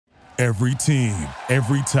Every team,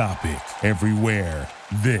 every topic, everywhere.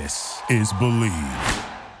 This is Believe.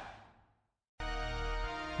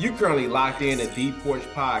 You currently locked in at The Porch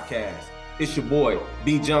Podcast. It's your boy,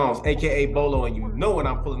 B. Jones, a.k.a. Bolo, and you know when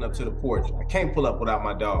I'm pulling up to the porch. I can't pull up without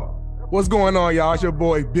my dog. What's going on, y'all? It's your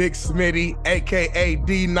boy, Big Smitty, a.k.a.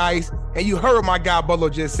 D Nice. And you heard my guy Bolo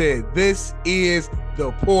just said, this is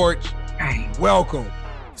The Porch. Welcome.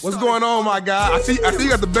 What's going on, my guy? I see you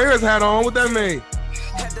got the Bears hat on. What that mean?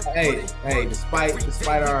 Hey,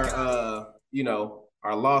 despite our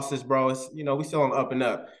our losses, bro, it's, we still on the up and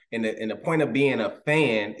up. And the point of being a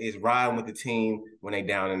fan is riding with the team when they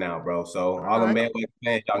down and out, bro. So all the bandwagon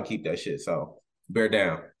fans, y'all can keep that shit. So bear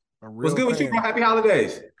down. What's good with you, bro? Happy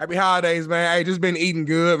holidays. Happy holidays, man. Hey, just been eating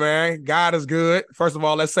good, man. God is good. First of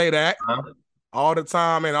all, let's say that. All the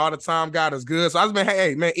time, God is good. So I just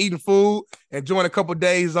been, eating food, enjoying a couple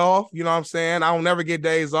days off. You know what I'm saying? I don't never get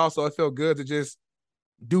days off, so it feels good to just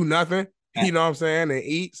do nothing, you know what I'm saying, and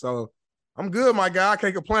eat. So I'm good, my guy. I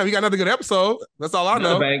can't complain. We got another good episode. That's all I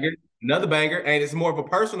know. Another banger. And it's more of a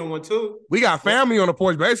personal one, too. We got family on the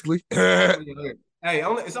porch, basically. Hey,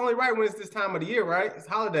 it's only right when it's this time of the year, right? It's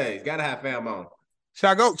holidays. Got to have fam on.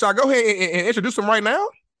 Shall I go ahead and introduce him right now?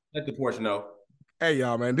 Let the porch know. Hey,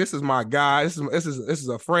 y'all, man. This is my guy. This is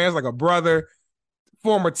a friend, it's like a brother,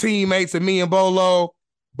 former teammates of me and Bolo,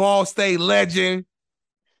 Ball State legend.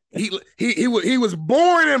 He was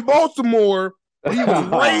born in Baltimore. He was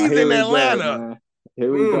raised in Atlanta.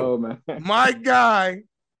 Here we go, man. My guy,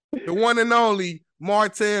 the one and only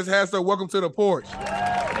Martez Hester. Welcome to the porch.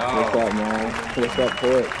 What's up, man? What's up,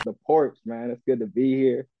 porch? The porch, man. It's good to be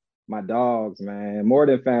here. My dogs, man. More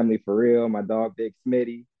than family, for real. My dog, Big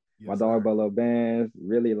Smitty. Yes, my dog, Bolo Bands.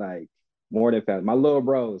 Really, like, more than family. My little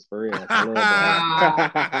bros, for real.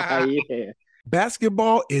 Yeah.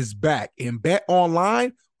 Basketball is back, and Bet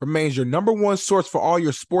Online remains your number one source for all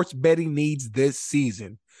your sports betting needs this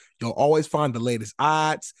season. You'll always find the latest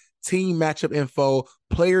odds, team matchup info,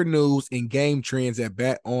 player news, and game trends at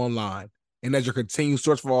Bet Online. And as your continued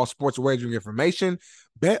source for all sports wagering information,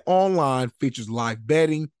 Bet Online features live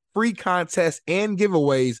betting, free contests, and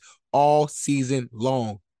giveaways all season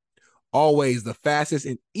long. Always the fastest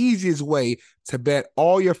and easiest way to bet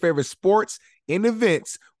all your favorite sports and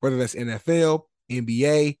events, whether that's NFL,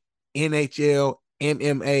 NBA, NHL,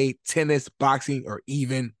 MMA, tennis, boxing, or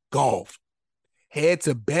even golf. Head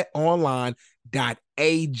to betonline.ag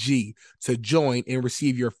to join and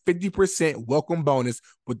receive your 50% welcome bonus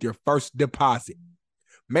with your first deposit.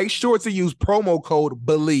 Make sure to use promo code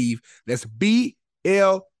BELIEVE, that's BLEAV,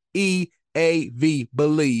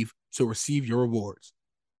 BELIEVE, to receive your rewards.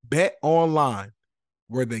 Bet Online,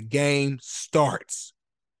 where the game starts.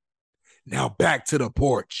 Now back to the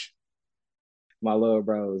porch. My little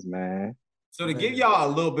bros, man. So to give y'all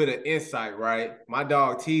a little bit of insight, right? My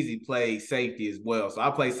dog Teezy played safety as well. So I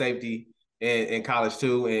played safety in college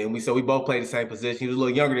too. And we both played the same position. He was a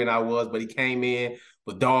little younger than I was, but he came in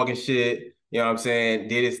with dog and shit. You know what I'm saying?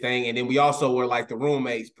 Did his thing. And then we also were like the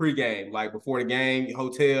roommates pregame, like before the game,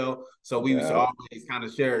 hotel. So we used to always kind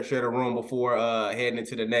of share the room before heading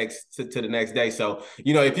into the next to the next day. So,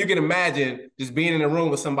 if you can imagine just being in a room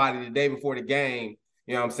with somebody the day before the game,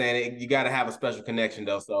 you know what I'm saying? You got to have a special connection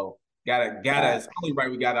though. So it's only right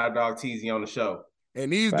we got our dog Teezy on the show.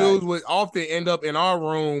 And these dudes would often end up in our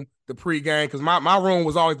room the pregame, because my room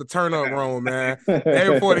was always the turn-up room, man. Day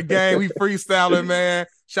before the game, we freestyling, man.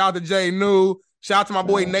 Shout out to Jay New. Shout out to my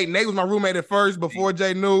boy Nate. Nate was my roommate at first before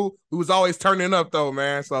Jay New, who was always turning up, though,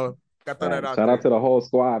 man. So got to throw that out Shout out to the whole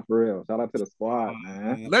squad, for real. Shout out to the squad,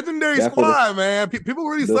 man. Legendary squad, man. People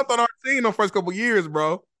really slept on our team the first couple years,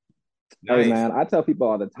 bro. Hey, man, I tell people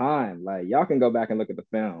all the time, like, y'all can go back and look at the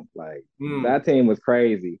film. Like, that team was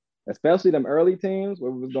crazy, especially them early teams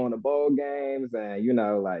where we was going to bowl games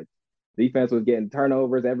and, like, defense was getting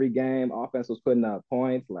turnovers every game. Offense was putting up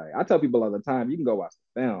points. Like, I tell people all the time, you can go watch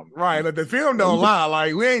the film. Right, like the film don't lie.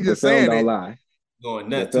 Like, we ain't just saying don't it. Lie. Going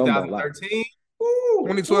nuts. 2013.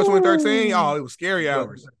 2012, 2013. Oh, it was scary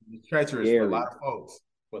hours. Treacherous for a lot of folks.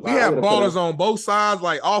 We had ballers on both sides,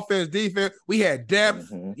 like offense, defense. We had depth,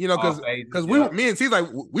 because me and T, like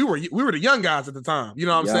we were the young guys at the time. You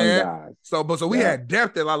know what I'm saying? Guys. So we had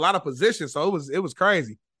depth at a lot of positions. So it was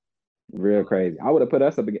crazy. Real crazy. I would have put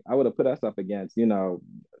us up against,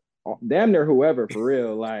 damn near whoever, for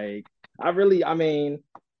real. Like, I ain't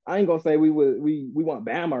gonna say we want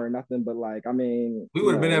Bama or nothing, but like, we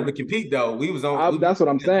would have been able to compete though. We was on. That's what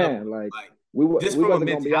I'm saying. Like we wasn't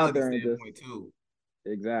gonna be out there and just. Too.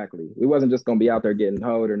 Exactly. We wasn't just gonna be out there getting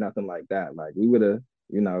hoed or nothing like that. Like, we would have,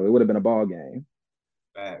 it would have been a ball game.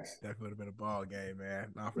 Facts. That would have been a ball game, man.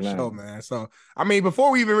 Nah, for Man. sure, man. So, I mean,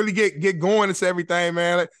 before we even really get going into everything,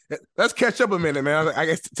 man, let's catch up a minute, man. I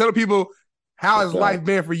guess tell the people how For has sure. life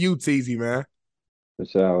been for you, Teezy, man. For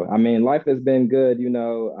sure. I mean, life has been good, you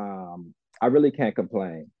know. I really can't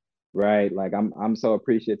complain, right? Like I'm so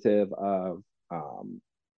appreciative of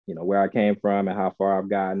you know, where I came from and how far I've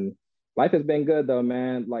gotten. Life has been good though,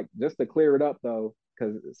 man. Like just to clear it up though,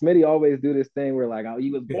 because Smitty always do this thing where like, oh,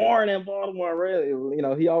 you was born in Baltimore, really? You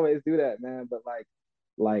know, he always do that, man. But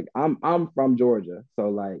like I'm from Georgia, so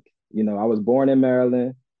like, you know, I was born in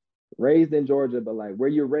Maryland, raised in Georgia, but like where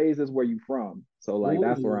you're raised is where you from. So like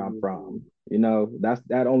that's where I'm Ooh. from. You know,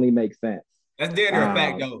 that only makes sense. That's damn near a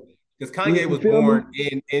fact Um, though, because Kanye you was feel me?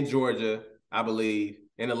 born in Georgia, I believe,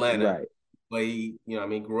 in Atlanta, Right. but he, you know, I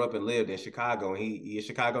mean, grew up and lived in Chicago, and he a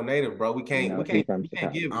Chicago native, bro. We You can't, know, we he can't, from we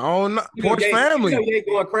can't Chicago. give. I don't know. You know, Porch family. Ye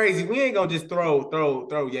going crazy. We ain't gonna just throw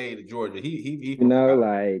Ye to Georgia. He You from know, Chicago.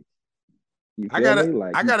 like you I feel gotta me?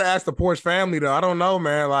 Like I gotta ask the Porch family though. I don't know,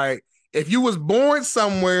 man. Like, if you was born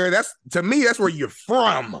somewhere, that's to me, that's where you're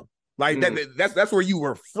from. Like that's where you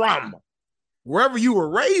were from. Wherever you were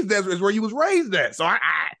raised at is where you was raised at. So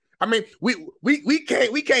I mean, we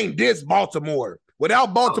can't diss Baltimore. Without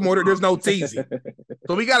Oh, Baltimore, no. there's no Teezy.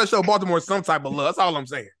 So we got to show Baltimore some type of love. That's all I'm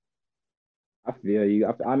saying. I feel you.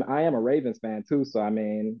 I am a Ravens fan too, so I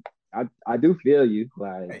mean, I do feel you.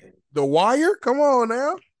 Like, Hey, The Wire, come on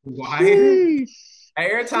now. Wire. sheesh,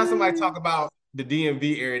 Hey, every time somebody sheesh. talk about the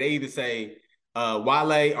DMV area, they either say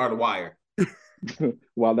Wale or the Wire.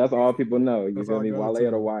 Well, that's all people know. You That's feel all I me? go Wale or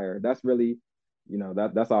the to. Wire. That's really, you know,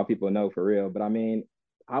 that's all people know for real. But I mean,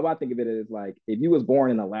 how I think of it is like if you was born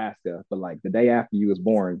in Alaska, but like the day after you was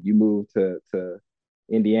born, you moved to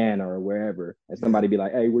Indiana or wherever, and Yeah. somebody be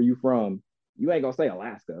like, "Hey, where you from?" You ain't gonna say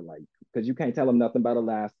Alaska, like, because you can't tell them nothing about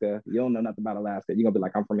Alaska. You don't know nothing about Alaska. You're gonna be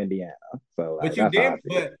like, "I'm from Indiana." So like But you that's how I damn,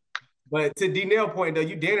 see it. but to D Nail point though,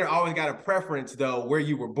 you damn near always got a preference though where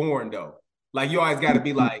you were born though. Like you always got to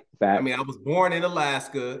be like, I mean, Facts. I was born in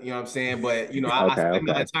Alaska, you know what I'm saying? But you know, I Okay, spent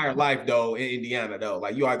my okay. entire life though in Indiana though.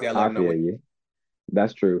 Like you always gotta let I them know feel what. you.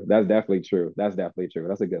 That's true. That's definitely true. That's definitely true.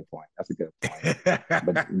 That's a good point. That's a good point.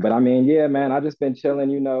 But I mean, yeah, man, I just been chilling,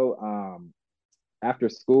 you know, after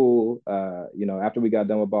school, you know, after we got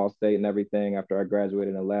done with Ball State and everything, after I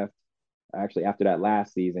graduated and left, actually after that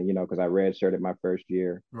last season, you know, because I redshirted my first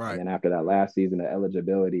year. And Right. then after that last season of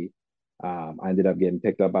eligibility, I ended up getting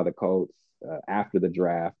picked up by the Colts after the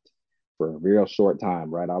draft for a real short time,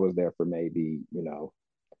 right? I was there for maybe, you know,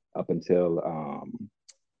 up until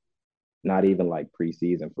not even like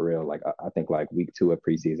preseason for real. Like I think like week 2 of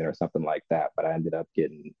preseason or something like that. But I ended up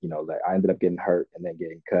getting, you know, like I ended up getting hurt and then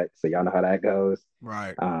getting cut. So y'all know how that goes.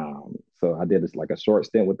 Right. So I did this like a short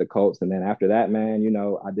stint with the Colts, and then after that, man, you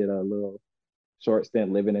know, I did a little short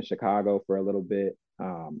stint living in Chicago for a little bit.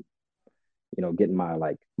 You know, getting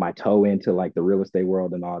my toe into like the real estate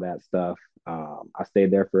world and all that stuff. I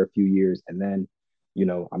stayed there for a few years, and then, you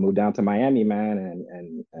know, I moved down to Miami, man,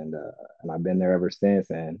 and I've been there ever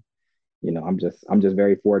since. And you know, I'm just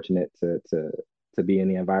very fortunate to be in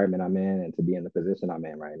the environment I'm in and to be in the position I'm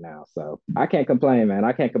in right now. So I can't complain, man.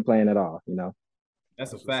 I can't complain at all, you know.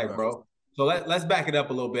 That's a That's what's fact, up. bro. So let's back it up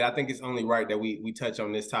a little bit. I think it's only right that we touch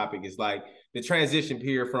on this topic. Is like the transition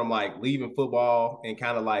period from like leaving football and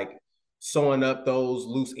kind of like sewing up those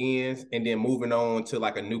loose ends and then moving on to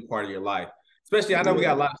like a new part of your life. Especially, I know we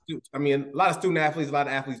got a Yeah. lot of students. I mean, a lot of student athletes, a lot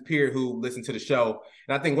of athletes period who listen to the show.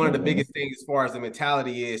 And I think one of the Mm-hmm. biggest things as far as the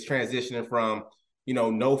mentality is transitioning from, you know,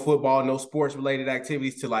 no football, no sports related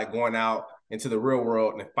activities to like going out into the real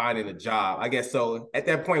world and finding a job. I guess so. At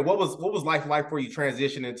that point, what was life like for you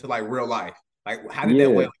transitioning to like real life? Like, how did that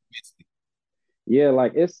weigh Yeah. on you mentally? Yeah,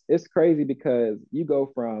 like it's crazy because you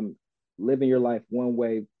go from living your life one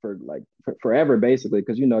way for like forever basically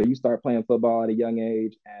because you know you start playing football at a young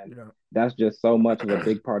age and Yeah. that's just so much of a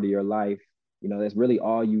big part of your life. You know, that's really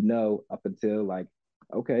all you know up until like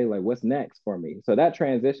okay, like what's next for me? So that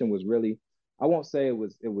transition was really I won't say it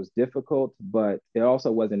was difficult, but it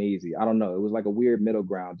also wasn't easy. I don't know. It was like a weird middle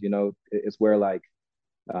ground, you know. It's where like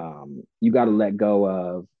you got to let go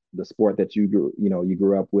of the sport that you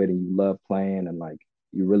grew up with and you love playing and like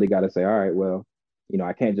you really got to say all right well you know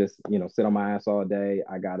I can't just you know sit on my ass all day.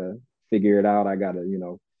 I gotta figure it out. I gotta you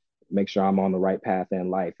know make sure I'm on the right path in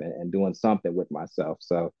life and doing something with myself.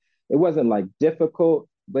 So it wasn't like difficult,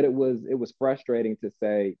 but it was frustrating to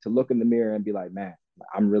say to look in the mirror and be like man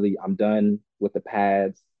I'm done with the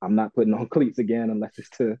pads. I'm not putting on cleats again unless it's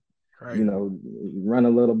to you Crazy. know, run a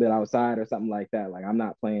little bit outside or something like that. Like I'm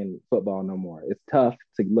not playing football no more. It's tough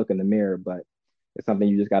to look in the mirror, but it's something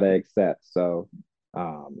you just got to accept. So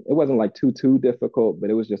It wasn't like too difficult, but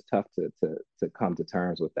it was just tough to come to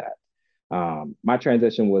terms with that. My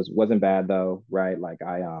transition wasn't bad though, right? Like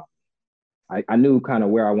I knew kind of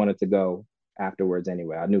where I wanted to go afterwards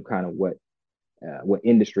anyway. I knew kind of what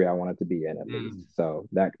industry I wanted to be in at least. So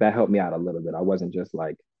that helped me out a little bit. I wasn't just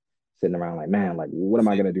like sitting around like, man, like what am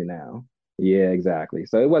I gonna do now? Yeah, exactly.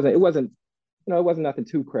 So it wasn't it wasn't nothing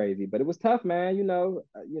too crazy, but it was tough, man.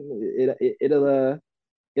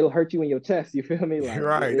 It'll hurt you in your chest. You feel me? Like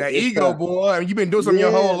Right. That it's ego, tough. boy. You've been doing something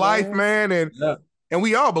your whole Yeah, life, man. man. Yeah. And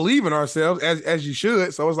we all believe in ourselves as you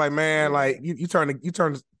should. So it's like, man, Yeah. like you turn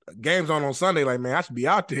games on Sunday, like, man, I should be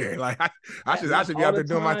out there. Like I should be All out the there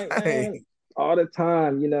doing my time, thing. man. All the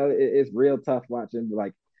time. It's real tough watching.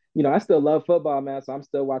 Like, I still love football, man. So I'm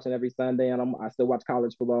still watching every Sunday, and I still watch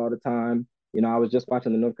college football all the time. I was just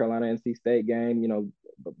watching the North Carolina NC State game.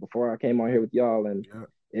 Before I came on here with y'all, and Yeah.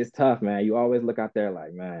 it's tough, man. You always look out there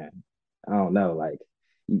like, man, I don't know, like.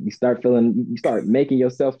 You start feeling, you start making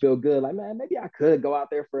yourself feel good. Like, man, maybe I could go out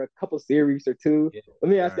there for a couple series or two. Yeah. Let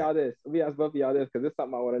me ask Right. y'all this. Let me ask both of y'all this because it's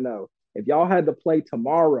something I want to know. If y'all had to play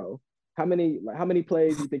tomorrow, how many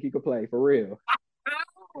plays do you think you could play for real?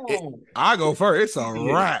 I go first. It's a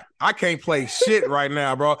wrap. I can't play shit right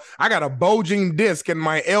now, bro. I got a bulging disc in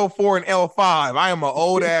my L4 and L5. I am an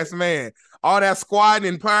old ass man. All that squatting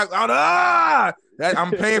and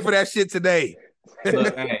I'm paying for that shit today.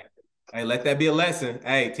 Look, hey, let that be a lesson.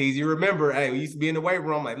 Hey, Teezy, remember, hey, we used to be in the weight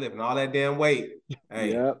room, like lifting all that damn weight.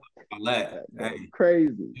 Hey, Yep, all that. that's Hey,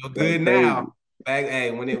 crazy. feel That's good crazy. now. Back,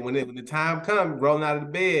 hey, when the time comes, rolling out of the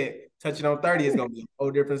bed, touching on 30, it's gonna be a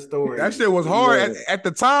whole different That story. shit was hard Yeah, at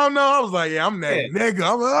the time. Though I was like, yeah, I'm that Yeah, nigga.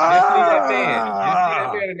 I'm just be that man. Just be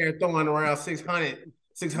that man in there throwing around 600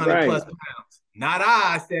 right. plus pounds. Not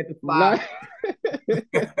I said the fly.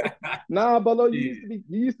 Not, nah, Bolo, Yeah.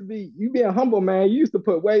 you being humble, man. You used to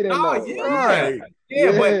put weight in Oh though. Like, yeah, right.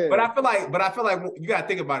 yeah, but yeah. I feel like you got to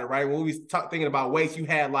think about it, right? When we thinking about weights, you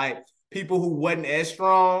had like people who wasn't as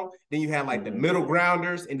strong. Then you had like the Mm-hmm. middle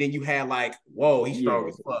grounders, and then you had like, whoa, he's strong Yeah,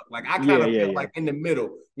 as fuck. Like I kind yeah, of yeah, felt yeah. like in the middle.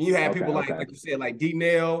 When you had Okay, people okay. like you said, like D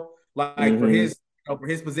Nail, like Mm-hmm. for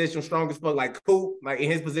his position, strong as fuck. Like Coop, like in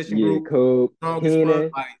his position Yeah, group, Coop, strong as fuck.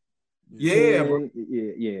 Keenan, Like yeah, bro, Keenan,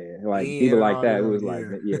 yeah, yeah. Like Ian people and like all that. It them. was like,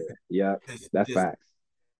 Yeah. yeah, yeah. just That's just facts.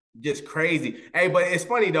 just crazy. Hey, but it's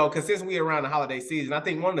funny though, because since we around the holiday season, I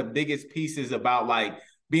think one of the biggest pieces about like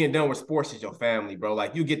being done with sports is your family, bro.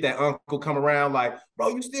 Like you get that uncle come around, like, bro,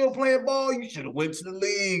 you still playing ball? You should have went to the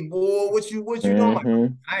league, boy. What you doing? I'm like,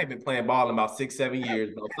 Mm-hmm. I ain't been playing ball in about 6, 7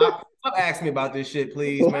 years, bro. Stop asking me about this shit,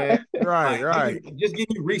 please, man. Right. Like, Right. just get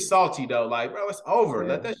you re-salty though. Like, bro, it's over. Yeah,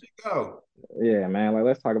 Let that shit go. yeah, man. Like,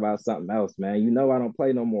 let's talk about something else, man. I don't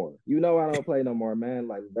play no more. I don't play no more, man.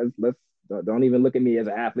 Like, let's don't even look at me as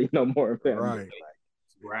an athlete no more, man. Just Right. like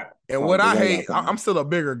Right. And talk what the I weight hate, out the I'm still a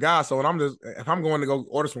bigger guy. So when if I'm going to go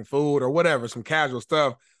order some food or whatever, some casual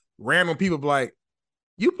stuff, random people be like,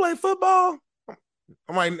 you play football?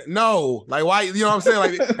 I'm like, no. Like, why? You know what I'm saying?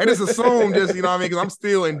 Like, they just assume you know what I mean? Because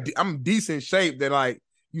I'm decent shape that like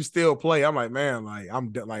you still play. I'm like, man, like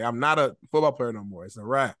I'm not a football player no more. It's a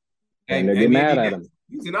wrap. and Hey, they hey, get me and mad D at him.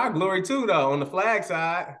 he's in our glory too, though, on the flag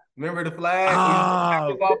side. Remember the flag? We used to Oh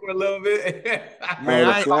basketball for a little bit. man,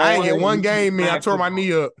 Oh, the I ain't hit flag. one game, man. I Flag tore my football.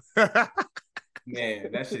 knee up.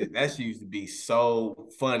 Man, that shit used to be so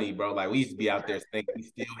funny, bro. Like we used to be out there thinking we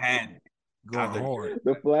still had it Going out there. hard.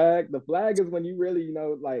 The flag is when you really,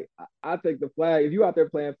 like I take the flag. If you out there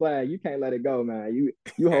playing flag, you can't let it go, man.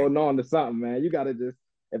 You holding on to something, man. You gotta just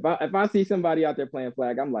if I see somebody out there playing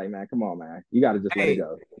flag, I'm like, man, come on, man. You gotta just let it Hey,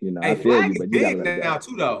 go. hey, I feel flag you, is but you gotta big let it now go.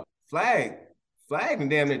 too, though. Flag, and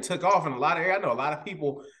damn near took off in a lot of areas. I know a lot of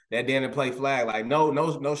people that damn near play flag. Like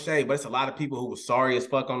no shade, but it's a lot of people who were sorry as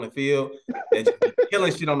fuck on the field that just be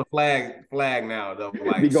killing shit on the flag now though. Be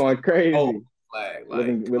Like going oh crazy. flag, like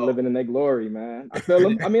We're oh. living in their glory, man. I feel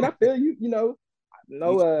them. I mean, I feel you, no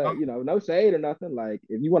no shade or nothing. Like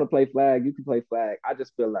if you want to play flag, you can play flag. I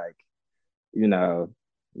just feel like, you know,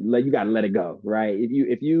 you gotta let it go, right? If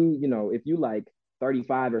you like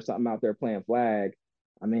 35 or something out there playing flag,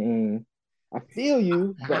 I mean, I feel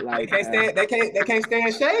you, but They like can't stand. They can't stay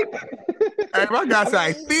in shape. Hey, my guy I said,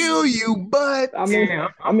 I feel mean, you, but I mean, Yeah,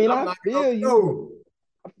 I I'm, mean, I'm I not gonna feel you. go.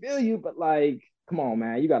 I feel you, but like, come on,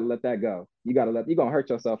 man, you gotta let that go. You're gonna hurt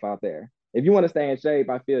yourself out there. If you want to stay in shape,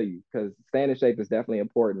 I feel you, because staying in shape is definitely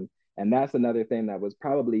important. And that's another thing that was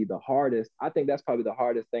probably the hardest. I think that's probably the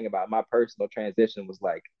hardest thing about my personal transition was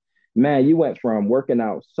like, man, you went from working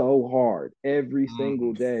out so hard every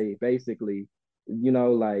single Mm. day, basically,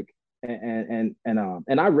 like and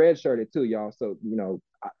I redshirted too, y'all. So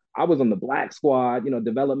I was on the black squad,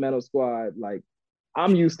 developmental squad, like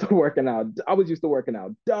I'm used to working out. I was used to working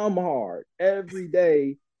out dumb hard every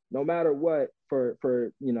day, no matter what, for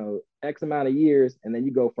X amount of years, and then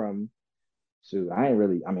you go from shoot, I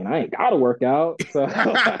ain't gotta work out. So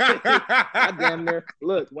I damn near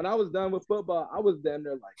look, when I was done with football, I was damn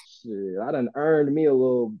near like shit, I done earned me a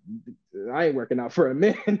little. I ain't working out for a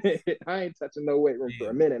minute. I ain't touching no weight room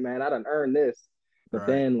for a minute, man. I done earned this. But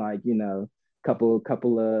then like, couple of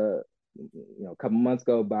couple months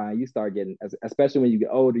go by, you start getting, especially when you get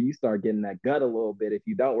older, you start getting that gut a little bit if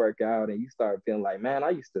you don't work out, and you start feeling like, man,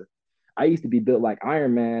 I used to be built like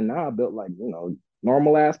Iron Man. Now I'm built like,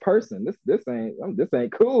 normal ass person. This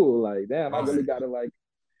ain't cool. Like, damn, I really gotta like,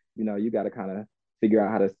 you gotta kind of figure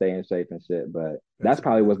out how to stay in shape and shit. But that's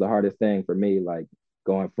probably was the hardest thing for me, like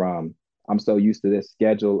going from I'm so used to this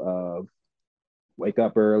schedule of wake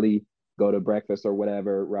up early, go to breakfast or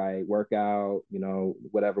whatever, right? Work out,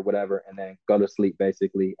 whatever, and then go to sleep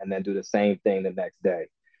basically, and then do the same thing the next day.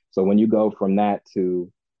 So when you go from that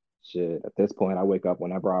to shit, at this point, I wake up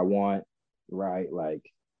whenever I want, right? Like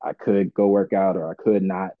I could go work out or I could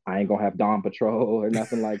not. I ain't gonna have dawn patrol or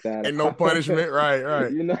nothing like that. And no punishment,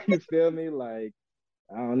 right. You feel me? Like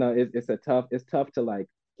I don't know. It's tough to like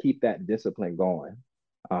keep that discipline going.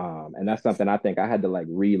 And that's something I think I had to like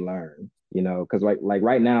relearn, because like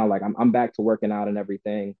right now, like I'm back to working out and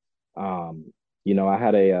everything. I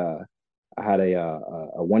had a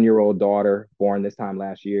 1-year-old daughter born this time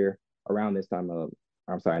last year, around this time of,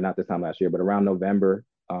 I'm sorry, not this time last year, but around November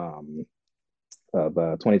of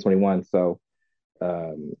 2021. So,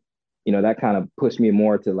 that kind of pushed me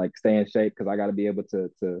more to like stay in shape because I got to be able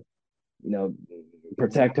to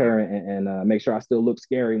protect her and make sure I still look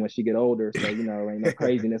scary when she get older. So, ain't no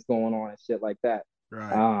craziness going on and shit like that.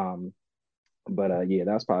 Right. But yeah,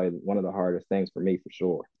 that's probably one of the hardest things for me for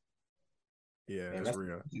sure. Yeah, that's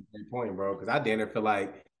real. That's a great point, bro. Because I damn feel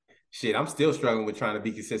like shit. I'm still struggling with trying to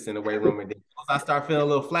be consistent in the weight room, and then once I start feeling a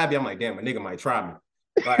little flabby, I'm like, damn, a nigga might try me.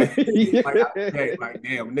 Like, like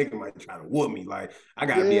damn, a nigga might try to whoop me. Like, I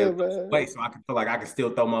gotta be able to wait so I can feel like I can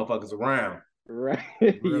still throw motherfuckers around. Right.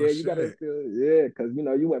 You gotta still, because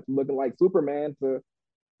you went from looking like Superman to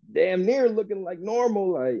damn near looking like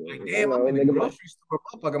normal. Like damn, I'm in the grocery store.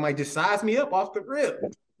 Motherfucker might just size me up off the rip.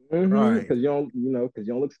 Right. Because you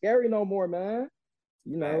don't look scary no more, man.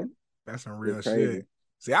 That's some real shit.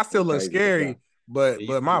 See, I still look scary, but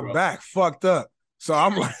my back fucked up. So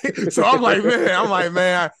I'm like,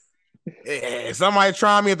 man, somebody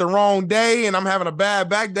try me at the wrong day and I'm having a bad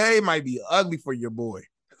back day, it might be ugly for your boy.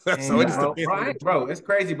 So it just bro, it's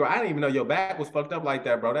crazy, bro. I didn't even know your back was fucked up like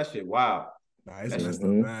that, bro. That shit wild. Nah, it's messed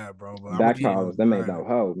up bad, bro. But back problems, them ain't no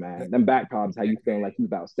hoe, man. Them back problems, how you feeling like you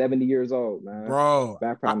about 70 years old, man. Bro,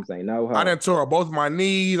 back problems ain't no hoe. I done tore both my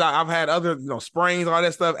knees. I've had other, sprains, all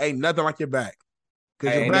that stuff. Ain't nothing like your back.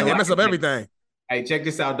 Because your back, it mess up everything. Hey, check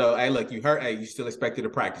this out, though. Hey, look, you hurt. Hey, you still expected to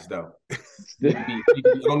practice, though. you can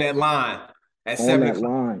be on that line at 7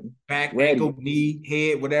 o'clock. Back, ready. Ankle, knee,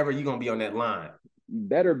 head, whatever, you're going to be on that line. You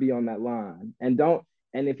better be on that line.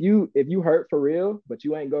 And if you hurt for real, but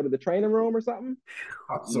you ain't go to the training room or something,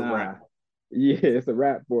 it's a wrap. Yeah, it's a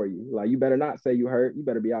wrap for you. Like, you better not say you hurt. You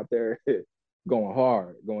better be out there going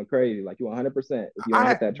hard, going crazy, like you 100%. If you don't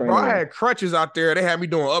hit that training room. I had crutches out there. They had me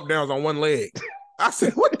doing up downs on one leg. I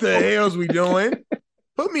said, what the hell's we doing?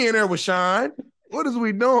 Put me in there with Sean. What is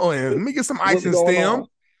we doing? Let me get some ice and stem.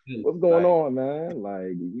 What's going on, man?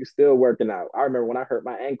 Like, you still working out. I remember when I hurt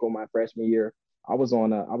my ankle my freshman year, I was in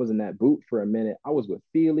that boot for a minute. I was with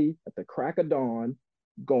Feely at the crack of dawn,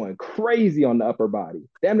 going crazy on the upper body.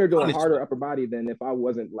 Damn near doing harder upper body than if I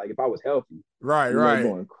was healthy. Right.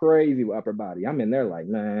 Going crazy with upper body. I'm in there like,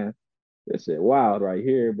 man, this shit wild right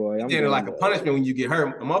here, boy. I'm getting like a punishment when you get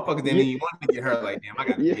hurt. The motherfuckers didn't even want to get hurt. Like, damn, I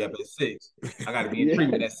got to be up at 6. I got to be in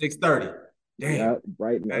treatment at 6:30. Damn. Yeah,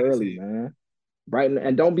 bright and early, man. Bright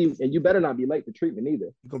and you better not be late to treatment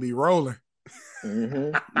either. You're going to be rolling.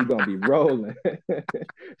 You're going to be rolling.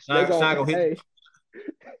 They're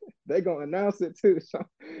going to announce it too.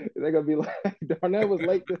 They're going to be like, Darnell was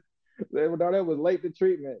late to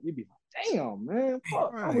treatment. You'd be like, damn, man,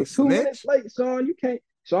 fuck, I was 2 minutes late, Sean. You can't.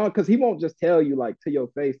 Sean, because he won't just tell you like to your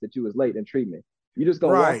face that you was late in treatment. You just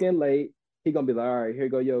gonna walk in late. He gonna be like, all right, here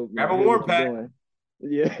you go, yo. Grab a warm pack.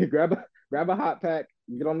 Yeah, grab a hot pack.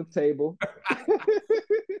 Get on the table.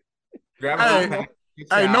 Grab a hot pack.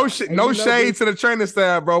 Hey, no shade to the training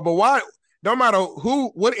staff, bro. But why? No matter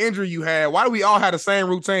what injury you had, why do we all have the same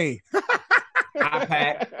routine? Hot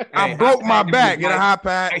pack. I broke my back in a hot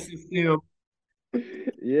pack.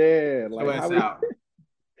 Yeah, like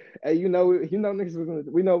Hey, niggas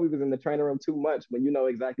we know we was in the training room too much when you know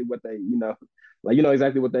exactly what they, like you know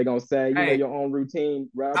exactly what they gonna say. You know Hey, your own routine.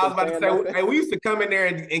 Rather I than was about to saying say, nothing. hey, we used to come in there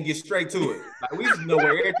and get straight to it. Like we used to know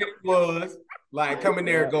where everything was. Like come in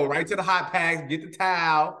there, Yeah, go right to the hot packs, get the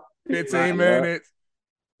towel. 15 Like yeah. minutes.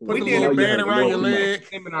 Put we the You did little know you everything. band hurt a around little your too much. leg.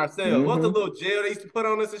 Examine ourselves. What's the Mm-hmm. little gel they used to put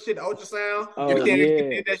on us and shit? The ultrasound. We Oh did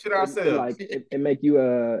everything, yeah. did that shit It ourselves. like it make you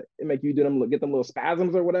do them get them little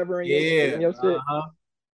spasms or whatever in Yeah. your shit. Uh-huh.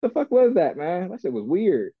 The fuck was that, man? That shit was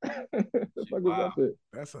weird. The Shit, fuck was that wow. shit?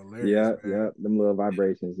 That's hilarious, Yeah, man. yeah. Them little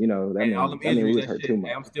vibrations. That Hey, all mean them we injuries, was that hurt too shit. much.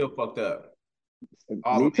 Hey, I'm still fucked up.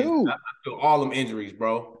 All Me them injuries. I too. feel all them injuries,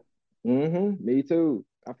 bro. Me too.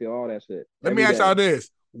 I feel all that shit Let me every ask day. y'all this.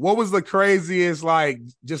 What was the craziest,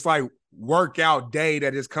 just like workout day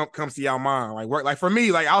that just comes to y'all mind? Like work, like for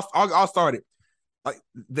me, like I'll start it. Like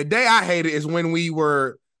the day I hated is when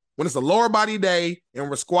it's a lower body day and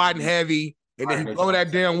we're squatting heavy, and then he blow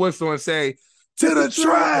that damn whistle and say, "To the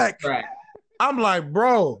track." Track. I'm like,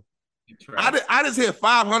 bro, I just hit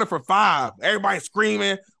 500 for 5. Everybody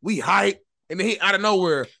screaming, we hype, and then he out of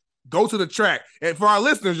nowhere go to the track. And for our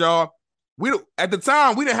listeners, y'all, at the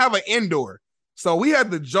time we didn't have an indoor, so we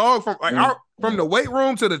had to jog from the weight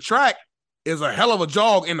room to the track is a hell of a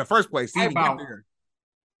jog in the first place. To even get there.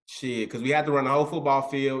 Shit, because we had to run the whole football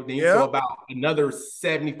field. Then you go about another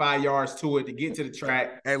 75 yards to it to get to the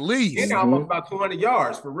track. At least. Then almost about 200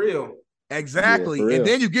 yards for real. Exactly. Yeah, for and real.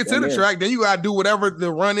 then you get to the track, then you gotta do whatever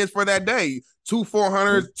the run is for that day.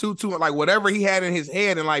 400s, two, like whatever he had in his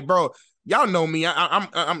head. And like, bro, y'all know me.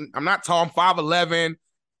 I'm not tall. I'm 5'11".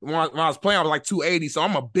 When I was playing, I was like 280. So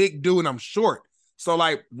I'm a big dude and I'm short. So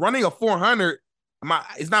like running a 400,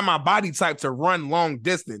 it's not my body type to run long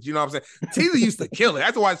distance. You know what I'm saying? Teezy used to kill it.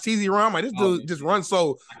 That's why Teezy run. I'm like, this dude just runs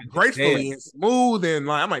so gracefully and smooth. And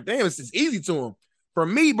like, I'm like, damn, it's just easy to him. For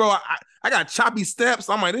me, bro, I got choppy steps.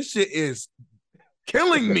 I'm like, this shit is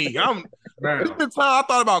killing me. There's been time I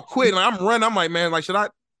thought about quitting. Like, I'm running. I'm like, man, like, I'm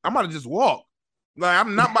about to just walk. Like,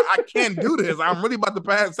 I can't do this. I'm really about to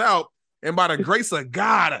pass out. And by the grace of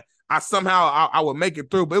God, I would make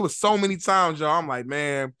it through. But it was so many times, y'all. I'm like,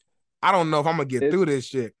 man, I don't know if I'm gonna get through this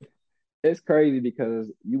shit. It's crazy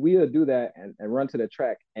because we'll do that and run to the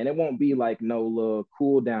track, and it won't be like no little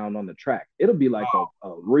cool down on the track. It'll be like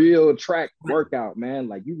a real track workout, man.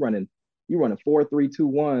 Like you running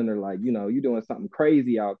 4-3-2-1, or like you doing something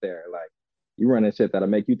crazy out there. Like you running shit that'll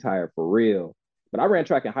make you tired for real. But I ran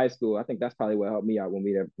track in high school. I think that's probably what helped me out when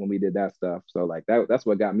we did that stuff. So like that's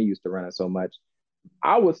what got me used to running so much.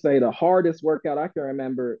 I would say the hardest workout I can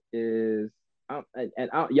remember is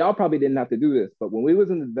y'all probably didn't have to do this, but when we was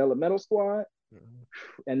in the developmental squad,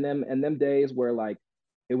 and them days where like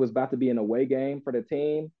it was about to be an away game for the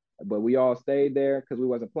team, but we all stayed there because we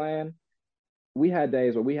wasn't playing. We had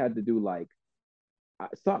days where we had to do like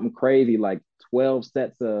something crazy, like 12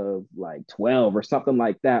 sets of like 12 or something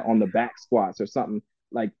like that on the back squats or something.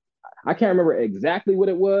 Like I can't remember exactly what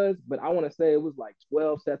it was, but I want to say it was like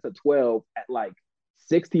 12 sets of 12 at like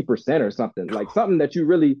 60% or something, like something that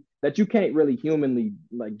you can't really humanly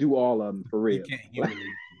like do all of them for real. You can't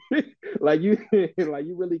humanly. like you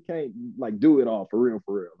really can't like do it all for real.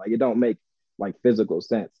 Like it don't make like physical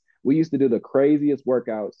sense. We used to do the craziest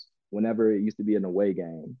workouts whenever it used to be an away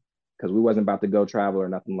game because we wasn't about to go travel or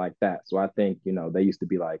nothing like that. So I think they used to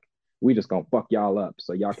be like, we just gonna fuck y'all up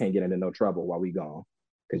so y'all can't get into no trouble while we gone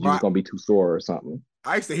because you're just gonna be too sore or something.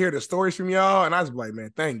 I used to hear the stories from y'all, and I was like,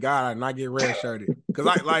 man, thank God I did not get red shirted. Because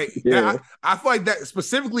I feel like that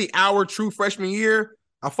specifically our true freshman year,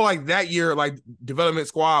 I feel like that year, like development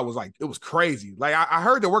squad was like, it was crazy. Like I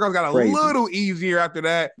heard the workouts got a little easier after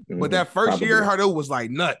that, but that first year I heard it was like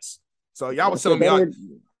nuts. So y'all was telling me like,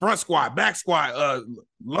 front squat, back squat,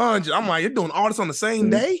 lunge. I'm like, you're doing all this on the same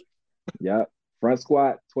day? Yep. Front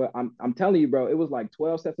squat, 12. I'm telling you, bro, it was like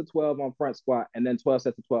 12 sets of 12 on front squat and then 12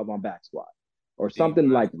 sets of 12 on back squat. Or something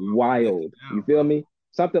like wild. You feel me?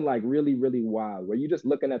 Something like really, really wild, where you just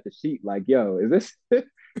looking at the sheet like, yo, is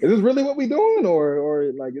this really what we doing?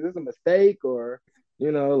 Or like, is this a mistake? Or,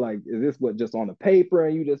 like, is this what just on the paper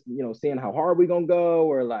and you just, seeing how hard we gonna go?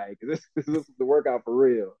 Or like, is this the workout for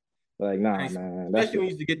real? Like, nah, man. Especially when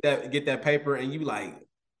you used to get that paper and you be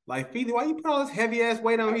like Feely, why you put all this heavy ass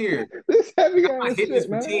weight on here? This heavy I'm not hitting shit, this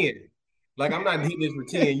for man. 10. Like, I'm not hitting this for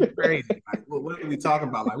 10. You crazy. Like, what are we talking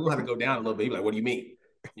about? Like, we'll have to go down a little bit. You're like, what do you mean?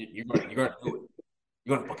 You're gonna do it.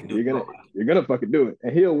 You're gonna fucking do it. You're gonna fucking do it.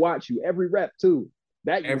 And he'll watch you every rep too.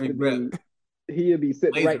 That every used to rep. He'll be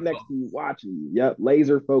sitting laser right next to you watching you. Yep,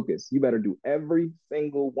 laser focus. You better do every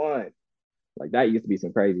single one. Like that used to be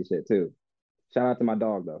some crazy shit too. Shout out to my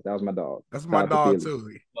dog though. That was my dog. That's my dog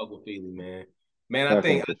too. Fuck with Feely, man. Man, I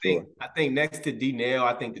think next to D-Nail,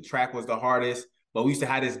 I think the track was the hardest. But we used to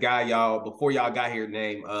have this guy, y'all, before y'all got here,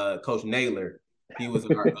 named Coach Naylor. He was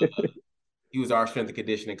our strength and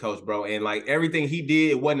conditioning coach, bro. And like everything he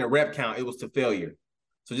did, it wasn't a rep count, it was to failure.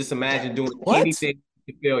 So just imagine doing anything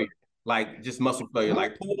to failure, like just muscle failure,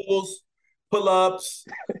 like pulls, pull-ups,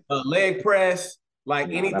 leg press, like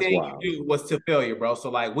anything you do was to failure, bro.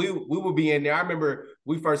 So like we would be in there. I remember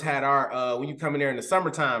we first had our when you come in there in the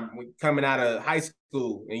summertime, when coming out of high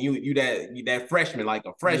school, and you that freshman, like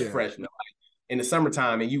a freshman, like in the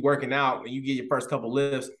summertime, and you working out and you get your first couple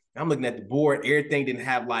lifts. I'm looking at the board, everything didn't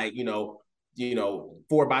have like,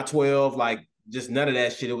 4x12, like just none of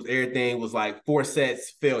that shit. It was everything was like 4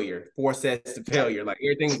 sets to failure. Like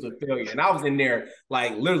everything was a failure. And I was in there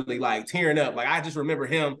like literally like tearing up. Like I just remember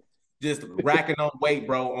him just racking on weight,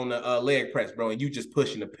 bro, on the leg press, bro, and you just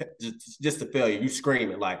pushing just to failure. You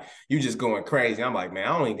screaming like you just going crazy. I'm like, man,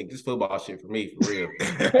 I don't even think this football shit for me, for real.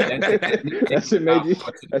 That shit made you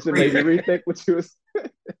rethink what you was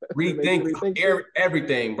rethink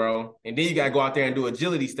everything, bro. And then you gotta go out there and do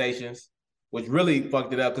agility stations, which really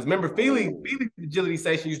fucked it up. Because remember, Feely's agility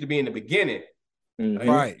station used to be in the beginning. Mm-hmm.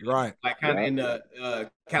 Right. Like kind of in the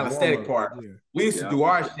calisthenic part. Yeah. We used to do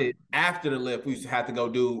our shit after the lift. We used to have to go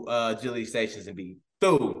do agility stations and be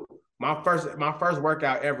through. My first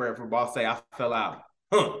workout ever for Ball State, I fell out.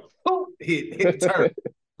 Hit the turf.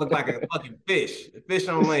 Looked like a fucking fish. A fish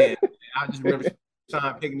on land. I just remember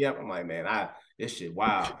Sean picking me up. I'm like, man, this shit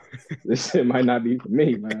wow. This shit might not be for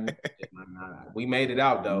me, man. We made it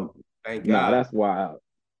out though. Thank God. Nah, that's wild.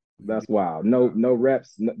 That's wild. No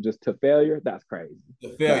reps, just to failure. That's crazy.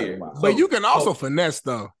 To failure. But you can also finesse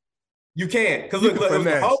though. You can, because look, it was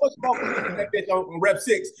a whole bunch of that bitch on rep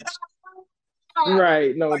 6.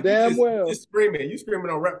 Right. No, like damn well. Just screaming. You screaming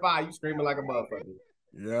on rep 5. You screaming like a motherfucker.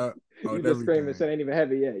 Yeah. Oh, you just screaming. Shit ain't even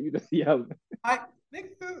heavy yet. You just yelling. Like, nigga,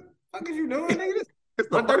 what the fuck is you doing, nigga? It's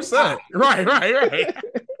the first set. Right.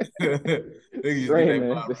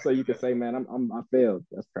 Screaming just so you can say, man, I failed.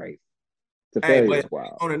 That's crazy. Hey, but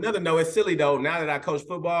on another note, it's silly though. Now that I coach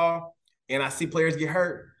football and I see players get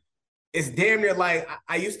hurt, it's damn near like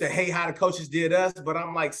I used to hate how the coaches did us, but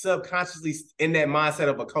I'm like subconsciously in that mindset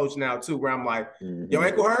of a coach now too, where I'm like, your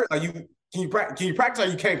ankle hurt? Like can you practice or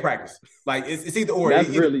you can't practice? Like it's either or. It's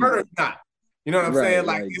either hurt or not. You know what I'm saying?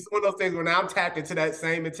 Like it's one of those things where now I'm tapped into that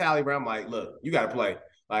same mentality where I'm like, look, you got to play.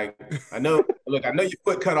 Like I know your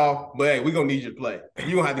foot cut off, but hey, we're gonna need you to play.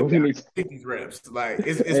 You gonna have to take these reps. Like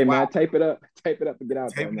it's hey man, tape it up and get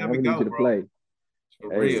out there, man. We need you to play.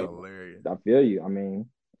 For real. I feel you. I mean,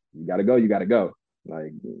 you gotta go.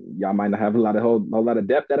 Like y'all might not have a whole lot of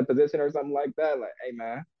depth at a position or something like that. Like, hey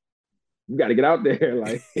man, you gotta get out there.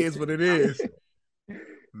 Like it's what it is.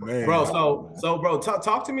 Man. Bro, so bro,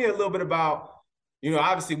 talk to me a little bit about,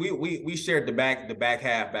 obviously we shared the back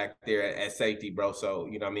half back there at safety, bro. So,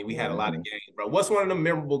 we had a lot of games, bro. What's one of the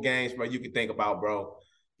memorable games, bro, you could think about, bro?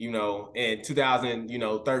 In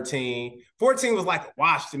 2013. 14 was like a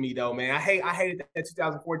wash to me though, man. I hated that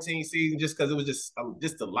 2014 season just because it was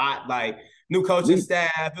just a lot, like new coaching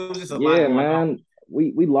staff. It was just a lot going on.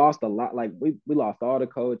 We lost a lot. Like we lost all the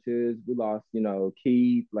coaches. We lost,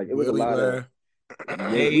 Keith. Like it was a lot of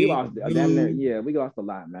we lost damn near, we lost a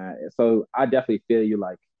lot, man. So I definitely feel you,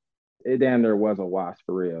 like it damn near was a wash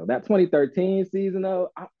for real. That 2013 season though,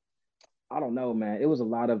 I don't know, man. It was a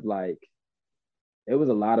lot of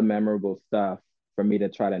memorable stuff for me to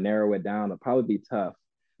try to narrow it down. It'll probably be tough.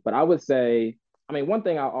 But I would say, one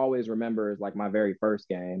thing I always remember is like my very first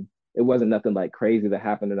game. It wasn't nothing like crazy that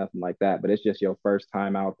happened or nothing like that, but it's just your first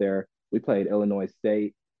time out there. We played Illinois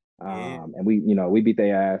State. And we beat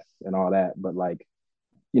their ass and all that. But like,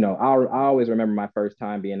 I always remember my first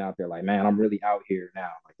time being out there, like, man, I'm really out here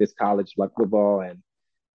now. Like this college like football and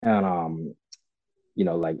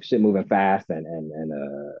like shit moving fast and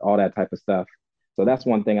all that type of stuff. So that's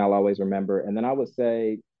one thing I'll always remember. And then I would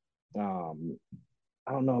say, I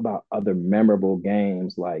don't know about other memorable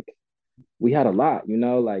games. Like we had a lot,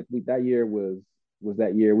 like that year was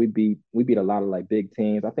that year we beat a lot of like big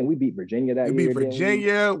teams. I think we beat Virginia that year. We beat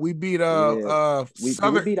Virginia. We beat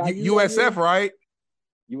Southern USF, right?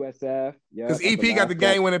 USF, yeah. Because EP got the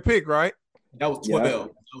game-winning pick, right? That was 12. Yeah.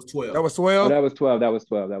 That was 12. That was 12.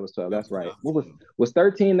 That was 12. That's right. What was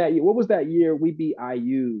 13 that year? What was that year we beat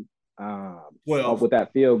IU 12 with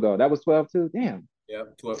that field goal? That was 12 too. Damn. Yeah,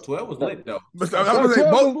 12 was lit though. Both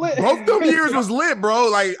them years was lit, bro.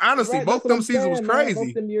 Like honestly, right, both them seasons was crazy.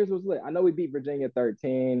 Both them years was lit. I know we beat Virginia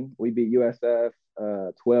 13. We beat USF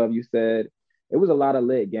 12. You said it was a lot of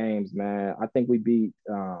lit games, man. I think we beat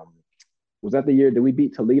Was that the year? Did we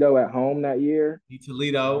beat Toledo at home that year? Beat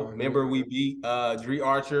Toledo. Remember we beat Dree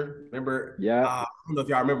Archer. Remember, Yeah. I don't know if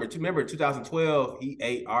y'all remember. Remember 2012, he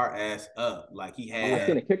ate our ass up. Like he I had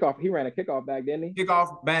seen a kickoff. He ran a kickoff back, didn't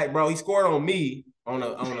kickoff back, bro. He scored on me on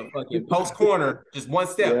a fucking post corner, just one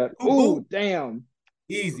he? Yeah. step. Boop, Ooh, boop. damn.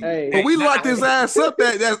 Easy. Hey. But Hey, we locked his ass up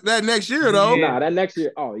that next year though. Yeah. Nah, that next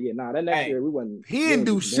year. Oh yeah, nah, that next Hey, year we wasn't. He didn't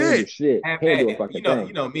do He didn't do shit. shit. He didn't do a fucking thing.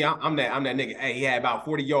 you know me. I'm that nigga. Hey, he had about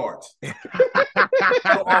 40 yards. No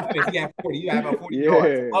offense, he had 40. You had about 40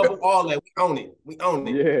 yards. Bubble all that. We own it. We own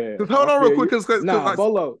it. Yeah. Hold on real quick, because nah,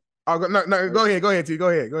 Bolo. No, go ahead, T. Go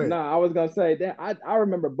ahead. Nah, I was gonna say that I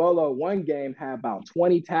remember Bolo one game had about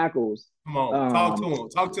 20 tackles. Come on, talk to him.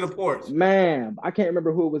 Talk to the porch. Man, I can't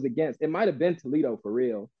remember who it was against. It might have been Toledo for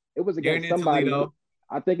real. It was against somebody. Toledo.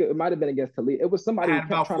 I think it might have been against Toledo. It was somebody who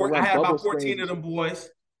kept trying to run bubble about 14 screens. of them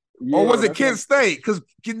boys. Yeah, or was it Kent State? Because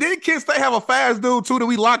didn't Kent State have a fast dude too that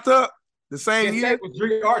we locked up the same Kent year? State was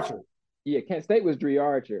Dree Archer. Yeah, Kent State was Dree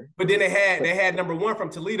Archer. But then they had number one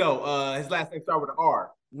from Toledo. His last name started with an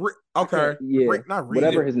R. Okay. Yeah. Not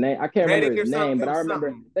whatever his name. I can't remember his name, but I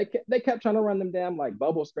remember something. they kept trying to run them damn like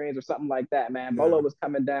bubble screens or something like that, man. Yeah. Bolo was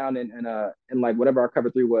coming down and like whatever our cover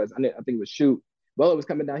 3 was. I think it was shoot. Bolo was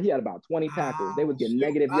coming down. He had about 20 tackles. They was getting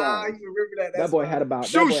negative yards. You remember that? That boy had about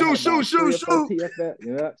shoot. TFL.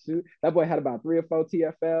 Yeah, shoot. That boy had about 3 or 4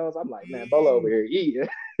 TFLs. I'm like, man, Bolo over here,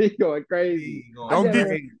 he's going crazy.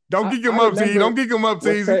 Don't geek him up, T. Don't geek him up,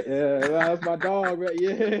 Teezy. Yeah, that's my dog, right?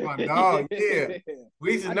 Yeah. My dog, yeah.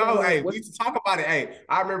 We used to know, we used to talk about it. Hey,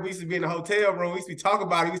 I remember we used to be in the hotel room. We used to be talking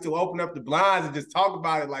about it. We used to open up the blinds and just talk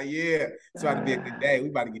about it like, yeah, it's about to be a good day. We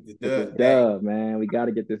about to get this dub. Man. We got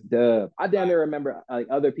to get this dub. I damn near remember like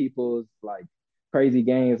other people's like crazy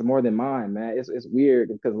games more than mine, man. It's weird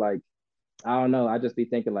because like, I don't know. I just be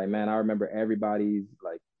thinking like, man, I remember everybody's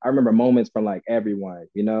like, I remember moments from like everyone,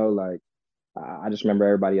 like I just remember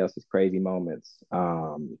everybody else's crazy moments.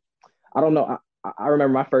 I don't know. I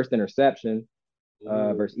remember my first interception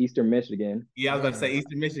versus Eastern Michigan. Yeah, I was about to say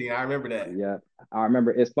Eastern Michigan. I remember that. Yeah, I remember.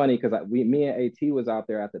 It's funny because me and AT was out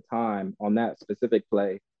there at the time on that specific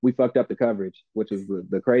play. We fucked up the coverage, which was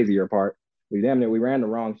the crazier part. We ran the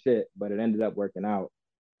wrong shit, but it ended up working out.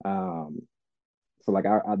 So like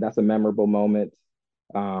that's a memorable moment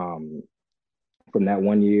from that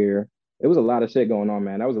one year. It was a lot of shit going on,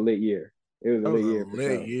 man. That was a lit year. It was a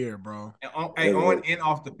lit year, bro. On and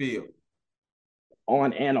off the field.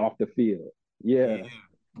 On and off the field. Yeah.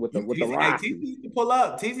 With the Rockies. Teezy used to pull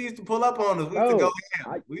up. Teezy used to pull up on us. We used to go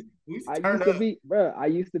in. We used to turn up. I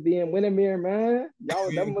used to be in Windermere, man.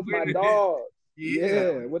 Y'all, that was my dog.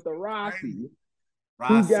 Yeah, with the Rossi.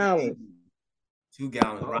 2 gallons. 2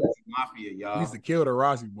 gallons. Rossi Mafia, y'all. We used to kill the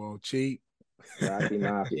Rossi, boy. Cheap. Rossi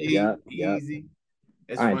Mafia. Easy.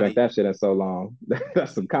 I ain't drank that shit in so long.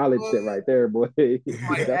 That's some college shit right there, boy.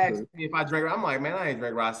 Somebody asked me if I drank. I'm like, man, I ain't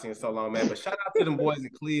drank Rossi in so long, man. But shout out to them boys in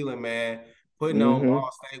Cleveland, man. Putting on Ball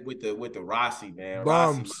State with the Rossi, man.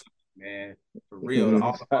 Bums. Rossi, man. For real.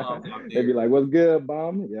 All the bums out there. They be like, what's good,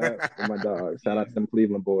 bum? Yeah, my dog. Shout out to them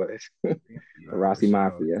Cleveland boys. The Rossi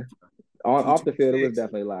Mafia. Off the field, it was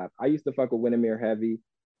definitely live. I used to fuck with Windermere heavy.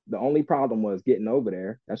 The only problem was getting over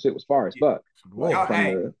there. That shit was far as fuck.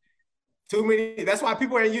 Too many. That's why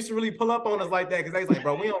people ain't used to really pull up on us like that, because they was like,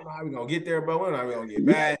 bro, we don't know how we gonna get there, bro. We don't know how we gonna get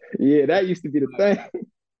back. Yeah, that used to be the thing.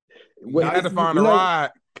 We had to find a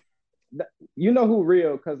ride. You know who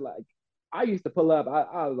real? Because like I used to pull up.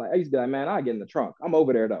 I used to be like, man, I get in the trunk. I'm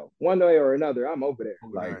over there though. One way or another, I'm over there.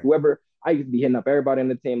 Like whoever. I used to be hitting up everybody in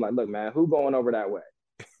the team. Like, look, man, who going over that way?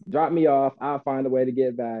 Drop me off. I'll find a way to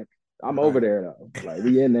get back. I'm over there though. Like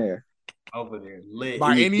we in there. Over there, lit.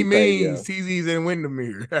 By any means, Teezy's in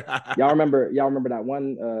Windermere. Y'all remember that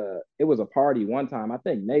one? It was a party one time. I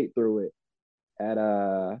think Nate threw it at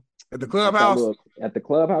the clubhouse. At the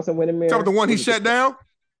clubhouse in Windermere. Tell me the one he shut down.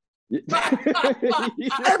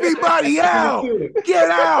 Everybody out! Get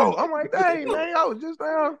out! I'm like, dang, man, I was just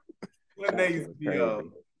down.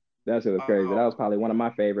 That shit was crazy. That was probably one of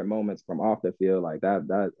my favorite moments from off the field. Like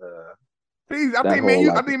that. I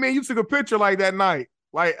think, man, you took a picture like that night.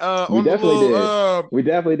 Like we definitely did. We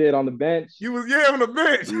definitely did on the bench. You was on the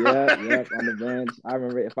bench. yeah, on the bench. I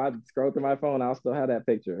remember if I scroll through my phone, I'll still have that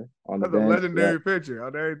picture on the bench. That's a legendary picture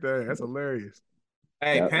on everything. That's hilarious.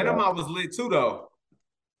 Hey, Panama was lit too, though.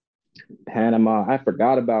 Panama, I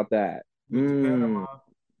forgot about that. Panama.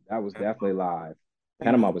 That was definitely live.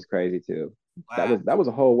 Panama was crazy too. Wow. That was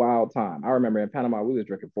a whole wild time. I remember in Panama we was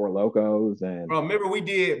drinking Four Locos and remember we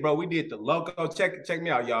did the Loco. Check me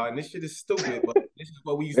out, y'all. And this shit is stupid, but this is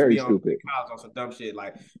what we used to be on college on some dumb shit.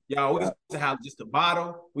 Like, y'all, we used to have just a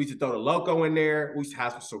bottle. We used to throw the Loco in there. We used to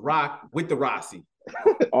have some Ciroc with the Rossi.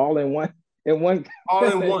 All in one. In one All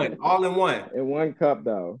in one. All in one. in one cup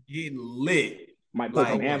though. Get lit. Might put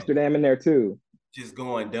some Like Amsterdam in there too. just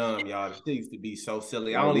going dumb, y'all. The shit used to be so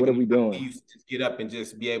silly. I Like, don't what are even we know how we doing? used to just get up and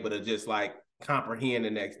just be able to just like comprehend the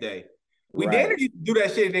next day. We Right. did used to do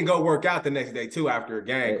that shit and then go work out the next day too after a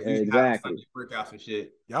game because we used to have Exactly. Sunday workouts and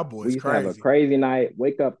shit. Y'all We boys used to have a crazy. crazy night,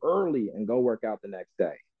 wake up early, and go work out the next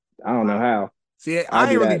day. I don't know how. See, I'll I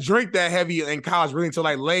didn't do really that. drink that heavy in college really until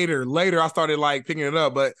like later. Later, I started like picking it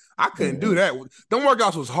up, but I couldn't do that. Them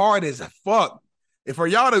workouts was hard as fuck. If for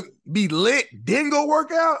y'all to be lit, then go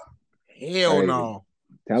work out, hell Crazy. no.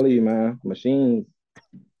 Telling you, man, machines.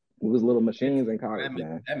 It was little machines in college,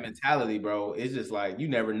 man. That mentality, bro, it's just like you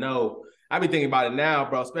never know. I be thinking about it now,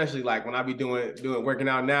 bro. Especially like when I be doing working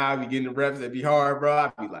out now, I be getting the reps. It be hard, bro.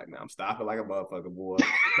 I be like, man, I'm stopping like a motherfucker, boy.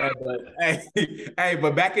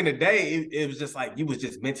 But back in the day, it was just like you was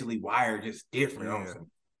just mentally wired, just different.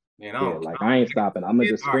 Yeah. Man, Like I ain't stopping. I'm gonna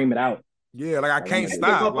just scream it out. Yeah, like I can't just-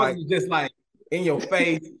 stop. Like just like in your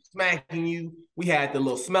face, smacking you. We had the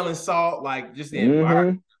little smelling salt, like just the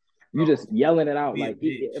environment. You just yelling it out. Be a Like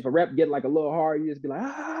bitch. if a rep get like a little hard, you just be like,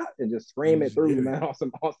 and just scream it through, man. On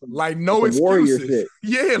some like no some warrior excuses. shit.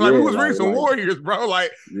 Yeah, like we was reading like, some warriors, bro.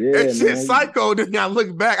 Like Yeah, that shit man. psycho. Then I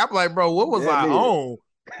look back, I'm like, bro, what was I on?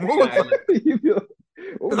 What was You feel-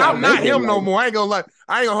 Because was I I'm not thinking? him no Like, more. I ain't gonna lie.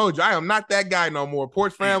 I ain't gonna hold you. I am not that guy no more.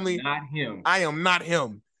 Porch family. Not him. I am not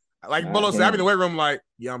him. Like Not Bolo said, I be in him. the weight room like,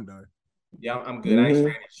 yeah, I'm done. Yeah, I'm good. I ain't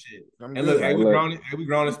saying shit. I'm Hey, good. look, Like, we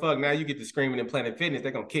grown as fuck. Now you get to screaming and Planet Fitness.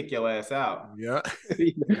 They're gonna kick your ass out. Yeah.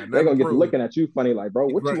 They're gonna get to looking at you funny, like, bro,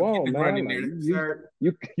 what you on, man? Like, there, sir.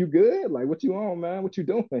 you good? Like, what you on, man? What you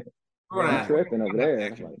doing? Right. You tripping over there?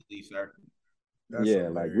 Like, sir. That's yeah,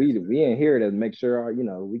 like we in here to make sure our,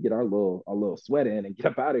 we get our little sweat in and get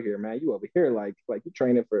up out of here, man. You over here like you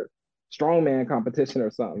training for strongman competition or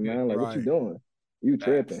something, man. Like, what you doing? You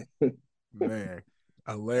tripping. Man.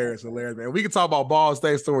 Hilarious, man. We can talk about Ball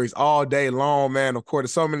State stories all day long, man. Of course,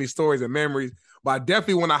 there's so many stories and memories, but I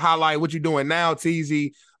definitely want to highlight what you're doing now,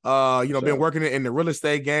 Teezy. Been working in the real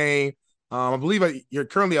estate game. I believe you're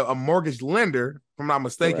currently a mortgage lender, if I'm not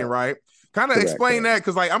mistaken, right? Kind of explain that,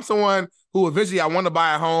 because like I'm someone who eventually I want to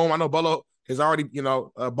buy a home. I know Bolo has already,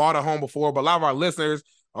 bought a home before, but a lot of our listeners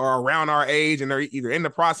are around our age and they're either in the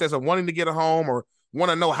process of wanting to get a home or want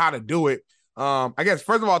to know how to do it. I guess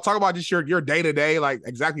first of all, talk about just your day-to-day, like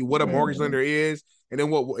exactly what a mortgage lender is, and then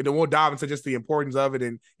we'll dive into just the importance of it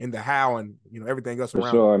and the how and everything else around.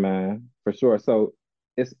 For sure, man. For sure. So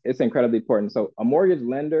it's incredibly important. So a mortgage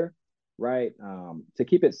lender, right? To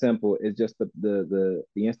keep it simple, is just the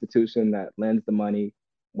institution that lends the money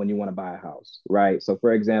when you want to buy a house, right? So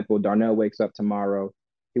for example, Darnell wakes up tomorrow,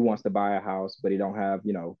 he wants to buy a house, but he don't have,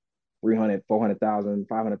 300, 400,000,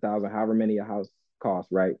 500,000, however many a house costs,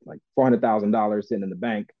 right? Like $400,000 sitting in the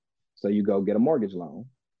bank. So you go get a mortgage loan,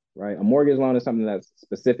 right? A mortgage loan is something that's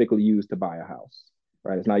specifically used to buy a house,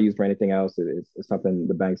 right? It's not used for anything else. It's something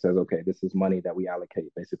the bank says, okay, this is money that we allocate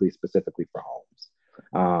basically specifically for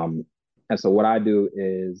homes. And so what I do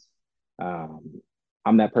is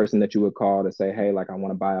I'm that person that you would call to say, hey, like I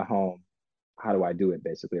want to buy a home. How do I do it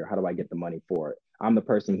basically? Or how do I get the money for it? I'm the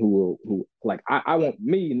person who like, I won't,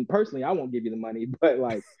 me personally, I won't give you the money, but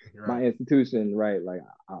like my institution, right? Like,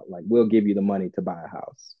 we'll give you the money to buy a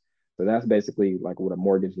house. So that's basically like what a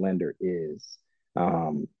mortgage lender is,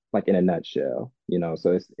 like in a nutshell,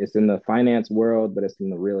 so it's in the finance world, but it's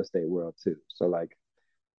in the real estate world too. So like,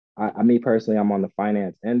 me personally, I'm on the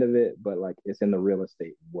finance end of it, but like it's in the real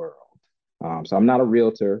estate world. So I'm not a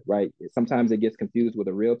realtor, right? Sometimes it gets confused with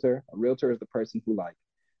a realtor. A realtor is the person who like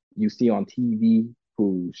you see on TV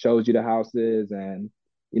who shows you the houses and,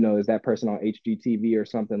 is that person on HGTV or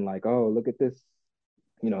something like, oh, look at this.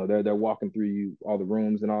 They're walking through you all the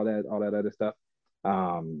rooms and all that other stuff.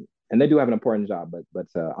 And they do have an important job, but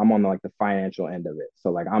I'm on like the financial end of it. So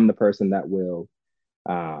like I'm the person that will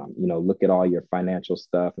look at all your financial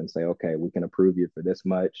stuff and say, okay, we can approve you for this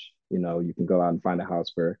much. You can go out and find a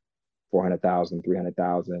house for 400,000,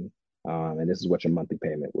 300,000, and this is what your monthly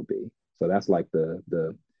payment will be. So that's like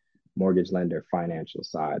the mortgage lender financial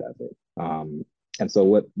side of it. And so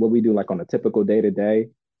what we do like on a typical day to day,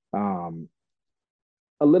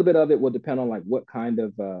 a little bit of it will depend on like what kind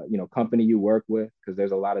of company you work with, because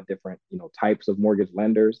there's a lot of different types of mortgage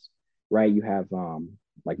lenders, right? You have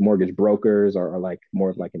like mortgage brokers or like more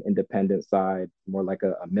of like an independent side, more like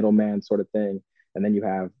a middleman sort of thing. And then you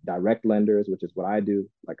have direct lenders, which is what I do.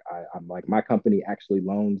 Like I'm like my company actually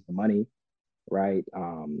loans the money, right?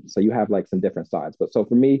 So you have like some different sides. But so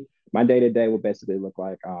for me, my day to day will basically look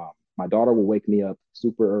like my daughter will wake me up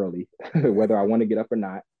super early, whether I want to get up or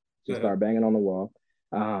not. She'll start banging on the wall.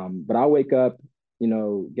 But I'll wake up,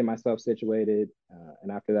 get myself situated.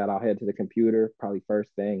 And after that, I'll head to the computer. Probably first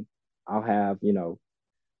thing, I'll have,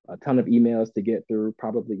 a ton of emails to get through,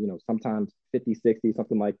 probably, sometimes 50, 60,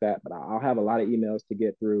 something like that. But I'll have a lot of emails to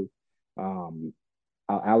get through. Um,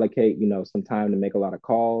 I'll allocate, some time to make a lot of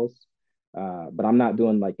calls. But I'm not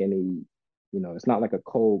doing like any, it's not like a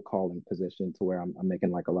cold calling position to where I'm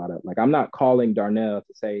making like a lot of, like, I'm not calling Darnell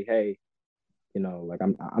to say, hey, like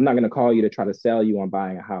I'm not going to call you to try to sell you on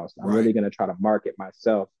buying a house. I'm really going to try to market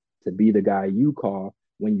myself to be the guy you call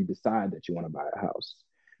when you decide that you want to buy a house.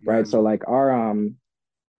 Right. So like our,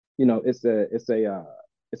 it's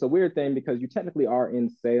a weird thing because you technically are in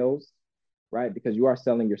sales, right? Because you are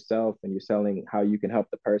selling yourself and you're selling how you can help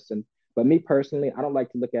the person. But me personally, I don't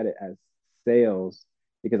like to look at it as sales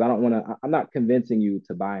because I don't want to, I'm not convincing you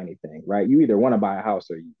to buy anything, right? You either want to buy a house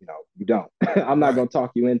or you don't. I'm not going to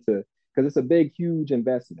talk you into, because it's a big, huge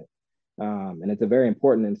investment. And it's a very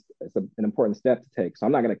important, an important step to take. So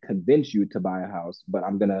I'm not going to convince you to buy a house, but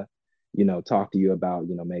I'm going to, talk to you about,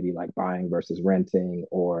 maybe like buying versus renting,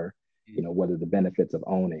 or, what are the benefits of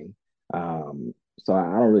owning. So I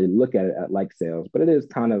don't really look at it like sales, but it is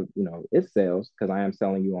kind of, it's sales because I am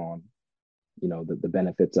selling you on, the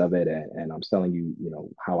benefits of it. And I'm selling you,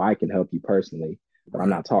 how I can help you personally, but I'm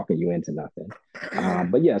not talking you into nothing.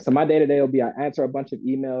 But yeah, so my day-to-day will be, I answer a bunch of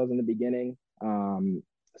emails in the beginning.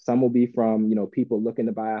 Some will be from, people looking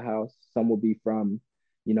to buy a house. Some will be from,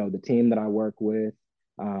 the team that I work with.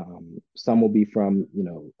 Some will be from,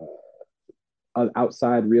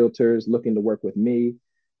 outside realtors looking to work with me.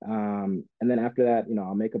 And then after that,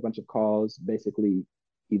 I'll make a bunch of calls, basically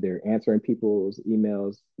either answering people's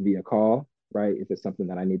emails via call, right? If it's something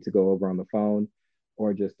that I need to go over on the phone,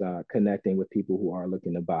 or just connecting with people who are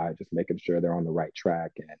looking to buy, just making sure they're on the right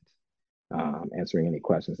track and answering any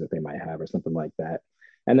questions that they might have or something like that.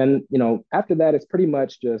 And then, after that, it's pretty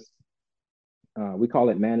much just, we call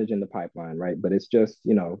it managing the pipeline, right? But it's just,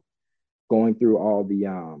 going through all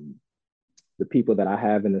the people that I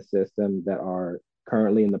have in the system that are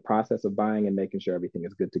currently in the process of buying and making sure everything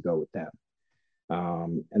is good to go with them.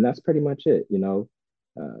 And that's pretty much it,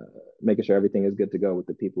 making sure everything is good to go with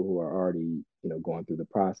the people who are already, going through the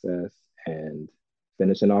process, and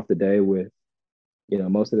finishing off the day with,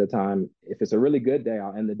 most of the time, if it's a really good day,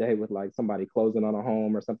 I'll end the day with like somebody closing on a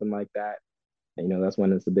home or something like that. And, that's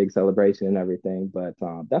when it's a big celebration and everything. But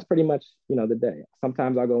that's pretty much, the day.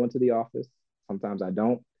 Sometimes I'll go into the office. Sometimes I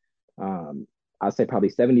don't. I'll say probably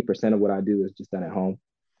 70% of what I do is just done at home,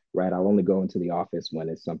 right? I'll only go into the office when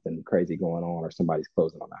it's something crazy going on or somebody's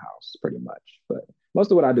closing on the house, pretty much. But most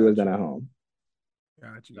of what I do is done at home.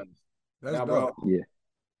 Gotcha. That's now, dope. Bro, yeah.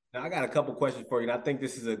 Now I got a couple questions for you, and I think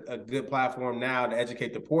this is a good platform now to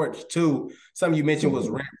educate the porch too. Something you mentioned was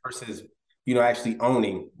rent versus, actually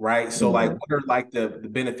owning, right? So like, what are like the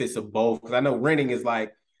benefits of both? Because I know renting is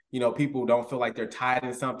like, people don't feel like they're tied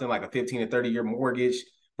in something like a 15 to 30-year mortgage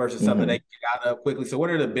versus something they get out of quickly. So what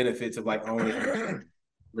are the benefits of like owning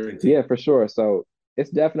renting? Yeah, for sure. So it's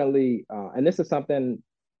definitely, and this is something,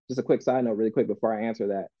 just a quick side note, really quick before I answer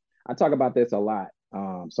that. I talk about this a lot.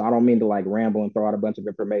 So I don't mean to like ramble and throw out a bunch of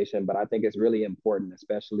information, but I think it's really important,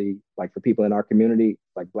 especially like for people in our community,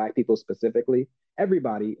 like Black people specifically,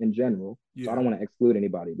 everybody in general. Yeah. So I don't want to exclude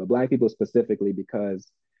anybody, but Black people specifically, because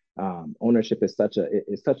ownership is such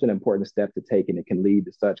an important step to take, and it can lead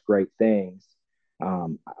to such great things.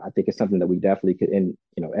 I think it's something that we definitely could,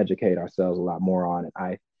 educate ourselves a lot more on.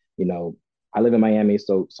 And I live in Miami,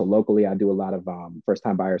 so locally I do a lot of first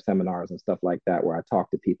time buyer seminars and stuff like that, where I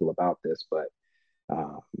talk to people about this. But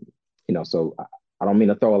so I don't mean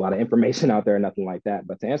to throw a lot of information out there or nothing like that.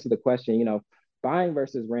 But to answer the question, buying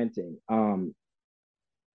versus renting,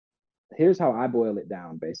 here's how I boil it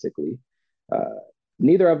down. Basically,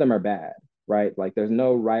 neither of them are bad, right? Like there's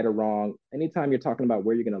no right or wrong. Anytime you're talking about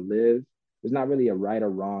where you're going to live, there's not really a right or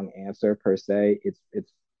wrong answer per se.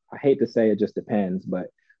 It's I hate to say it just depends, but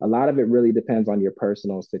a lot of it really depends on your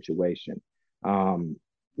personal situation.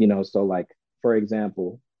 So like, for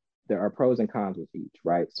example, there are pros and cons with each,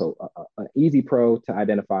 right? So an easy pro to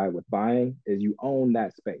identify with buying is you own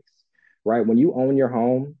that space, right? When you own your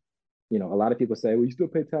home, a lot of people say, well, you still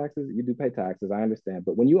pay taxes. You do pay taxes. I understand.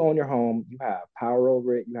 But when you own your home, you have power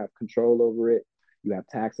over it. You have control over it. You have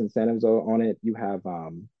tax incentives on it. You have,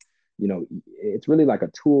 it's really like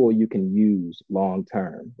a tool you can use long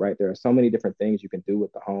term, right? There are so many different things you can do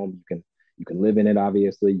with the home. You can live in it,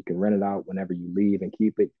 obviously. You can rent it out whenever you leave and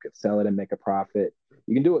keep it. You can sell it and make a profit.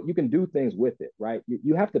 You can do it. You can do things with it, right?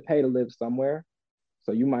 You have to pay to live somewhere.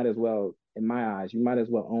 So you might as well, in my eyes, you might as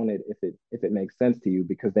well own it if it makes sense to you,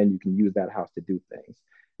 because then you can use that house to do things.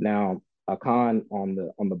 Now, a con on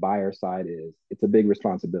the buyer side is it's a big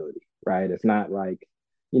responsibility, right? It's not like,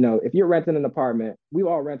 if you're renting an apartment, we've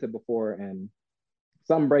all rented before, and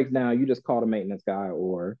something breaks down, you just call the maintenance guy,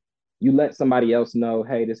 or you let somebody else know,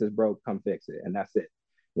 hey, this is broke, come fix it. And that's it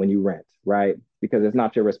when you rent, right? Because it's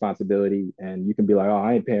not your responsibility. And you can be like, oh,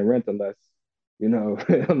 I ain't paying rent unless,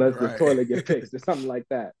 unless this Right. toilet get fixed or something like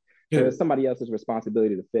that. So it's somebody else's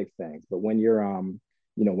responsibility to fix things. But when you're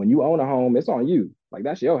when you own a home, it's on you. Like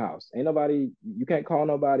that's your house. Ain't nobody, you can't call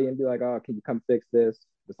nobody and be like, oh, can you come fix this?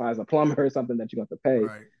 Besides a plumber or something that you have to pay.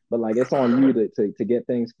 Right. But like it's on you to get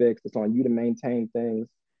things fixed. It's on you to maintain things.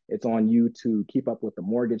 It's on you to keep up with the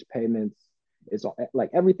mortgage payments. It's like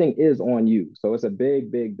everything is on you. So it's a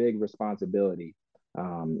big, big, big responsibility,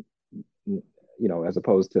 um, as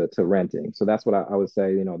opposed to renting. So that's what I would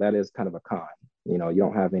say, that is kind of a con. You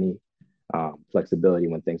don't have any flexibility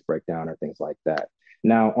when things break down or things like that.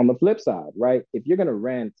 Now, on the flip side, right, if you're going to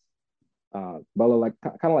rent, Bella, like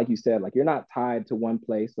kind of like you said, like you're not tied to one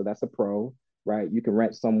place. So that's a pro, right? You can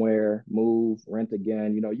rent somewhere, move, rent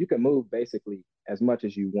again. You can move basically as much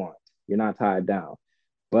as you want. You're not tied down.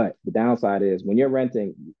 But the downside is when you're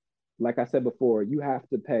renting, like I said before, you have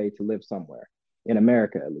to pay to live somewhere in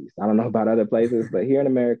America, at least. I don't know about other places, but here in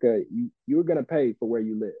America, you're going to pay for where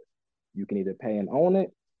you live. You can either pay and own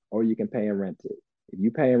it, or you can pay and rent it. If you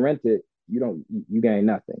pay and rent it, you gain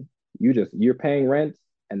nothing. You're paying rent,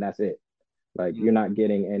 and that's it. Like you're not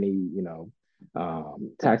getting any,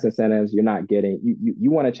 tax incentives. You're not getting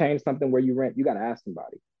you want to change something where you rent, you got to ask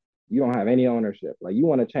somebody. You don't have any ownership. Like you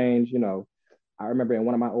want to change, I remember in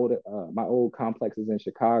one of my old complexes in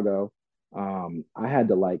Chicago, I had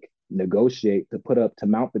to like negotiate to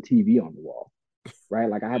mount the TV on the wall, right?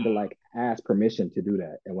 Like I had to like ask permission to do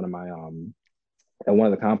that at one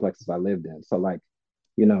of the complexes I lived in. So like,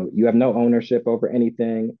 you have no ownership over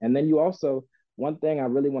anything, and then you also one thing I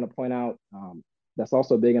really want to point out, that's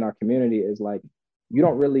also big in our community is like you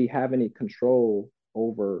don't really have any control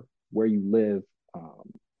over where you live.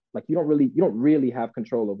 Like you don't really have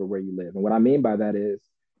control over where you live. And what I mean by that is,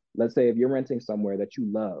 let's say if you're renting somewhere that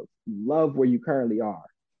you love where you currently are,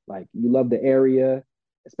 like you love the area,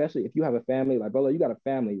 especially if you have a family. Like, Bella, you got a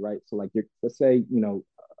family, right? So like, let's say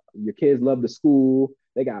your kids love the school,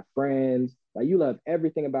 they got friends, like you love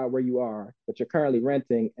everything about where you are, but you're currently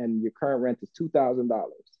renting, and your current rent is $2,000.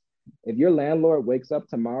 If your landlord wakes up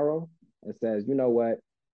tomorrow and says, you know what,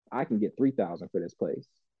 I can get 3,000 for this place,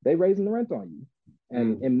 they raising the rent on you.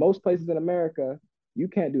 And in most places in America, you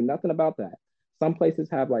can't do nothing about that. Some places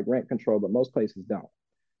have like rent control, but most places don't.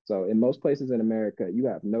 So in most places in America, you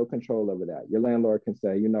have no control over that. Your landlord can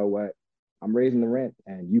say, you know what, I'm raising the rent,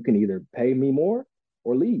 and you can either pay me more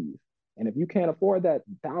or leave. And if you can't afford that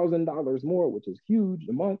 $1,000 more, which is huge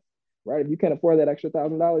a month, right? If you can't afford that extra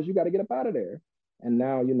 $1,000, you got to get up out of there. And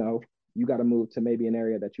now, you got to move to maybe an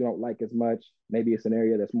area that you don't like as much. Maybe it's an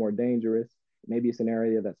area that's more dangerous. Maybe it's an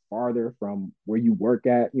area that's farther from where you work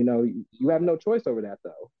at. You have no choice over that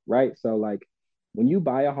though, right? So like when you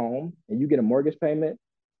buy a home and you get a mortgage payment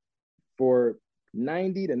for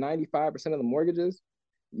 90 to 95% of the mortgages,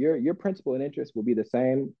 your principal and interest will be the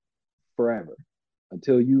same forever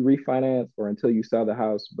until you refinance or until you sell the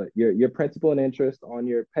house. But your principal and interest on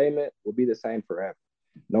your payment will be the same forever.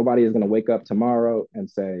 Nobody is going to wake up tomorrow and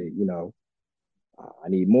say, I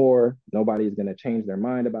need more. Nobody is going to change their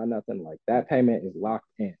mind about nothing. Like that payment is locked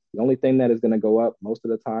in. The only thing that is going to go up most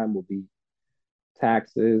of the time will be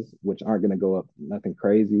taxes, which aren't going to go up nothing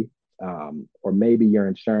crazy. Or maybe your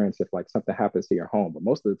insurance if like something happens to your home. But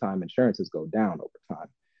most of the time, insurances go down over time.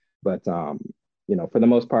 But for the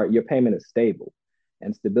most part, your payment is stable,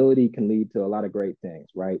 and stability can lead to a lot of great things,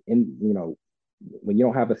 right? When you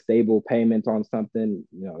don't have a stable payment on something,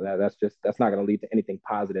 that's not going to lead to anything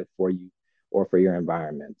positive for you or for your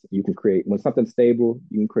environment. You can create when something's stable,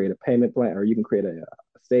 you can create a payment plan, or you can create a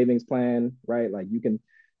savings plan, right? Like you can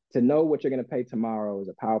to know what you're going to pay tomorrow is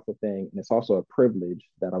a powerful thing, and it's also a privilege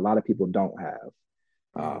that a lot of people don't have.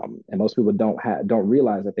 And most people don't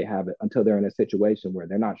realize that they have it until they're in a situation where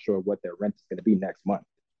they're not sure what their rent is going to be next month.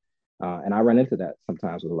 And I run into that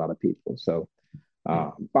sometimes with a lot of people. So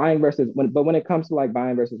when it comes to like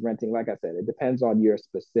buying versus renting, like I said, it depends on your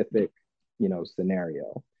specific,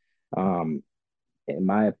 scenario. In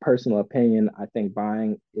my personal opinion, I think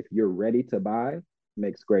buying, if you're ready to buy,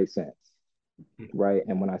 makes great sense, right?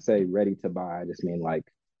 And when I say ready to buy, I just mean like,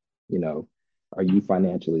 you know, are you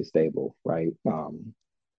financially stable, right?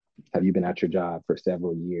 Have you been at your job for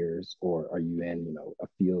several years, or are you in, a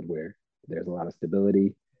field where there's a lot of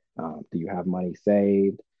stability? Do you have money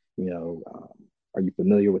saved? Are you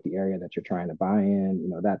familiar with the area that you're trying to buy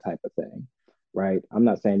in? That type of thing. right? I'm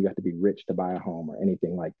not saying you have to be rich to buy a home or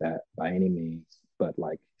anything like that by any means, but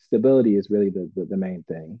like stability is really the main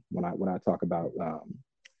thing when I talk about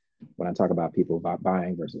people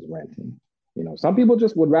buying versus renting. Some people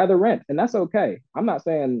just would rather rent, and that's okay. I'm not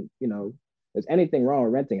saying, there's anything wrong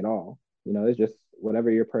with renting at all. It's just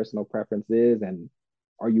whatever your personal preference is, and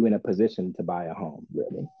are you in a position to buy a home,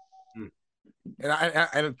 really?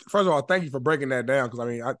 And first of all, thank you for breaking that down, because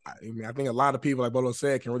I think a lot of people, like Bolo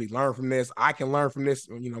said, can really learn from this. I can learn from this,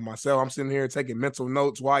 myself. I'm sitting here taking mental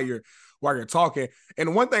notes while you're talking.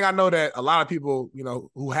 And one thing I know that a lot of people,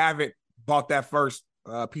 who haven't bought that first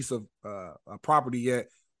piece of property yet,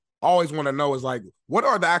 always want to know is like, what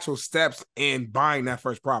are the actual steps in buying that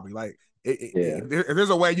first property? Like, if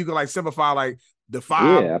there's a way you can like simplify like the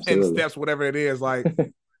 5-10 steps, whatever it is, like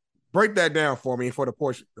break that down for me for the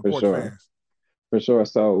porch fans. For sure.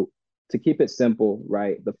 So to keep it simple,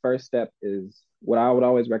 right? The first step is what I would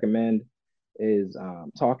always recommend is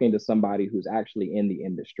talking to somebody who's actually in the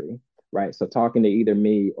industry, right? So talking to either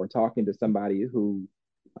me or talking to somebody who,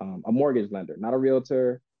 a mortgage lender, not a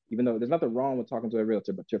realtor, even though there's nothing wrong with talking to a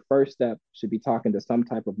realtor, but your first step should be talking to some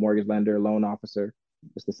type of mortgage lender, loan officer.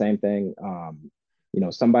 It's the same thing.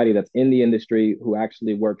 Somebody that's in the industry who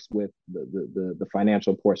actually works with the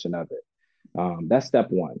financial portion of it. That's step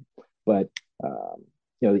one. But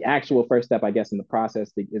the actual first step, I guess, in the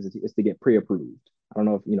process is to get pre-approved. I don't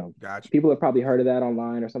know if Gotcha. People have probably heard of that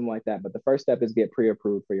online or something like that, but the first step is get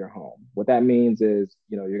pre-approved for your home. What that means is,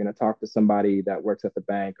 you're going to talk to somebody that works at the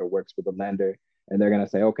bank or works with a lender, and they're going to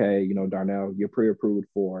say, okay, Darnell, you're pre-approved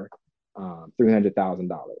for $300,000.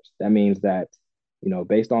 That means that,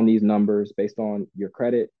 based on these numbers, based on your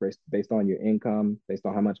credit, based on your income, based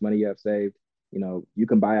on how much money you have saved, you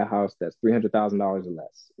can buy a house that's $300,000 or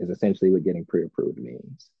less, is essentially what getting pre-approved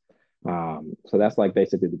means. So that's like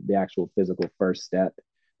basically the actual physical first step.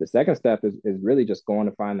 The second step is really just going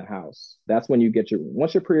to find the house. That's when you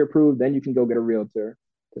once you're pre-approved, then you can go get a realtor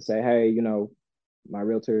to say, hey, my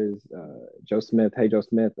realtor is Joe Smith. Hey, Joe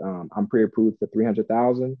Smith, I'm pre-approved for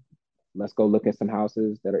 300,000. Let's go look at some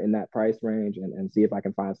houses that are in that price range and see if I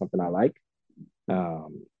can find something I like.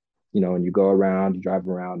 And you go around, you drive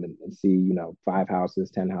around and see, 5 houses,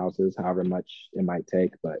 10 houses, however much it might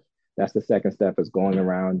take. But that's the second step, is going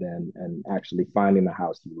around and actually finding the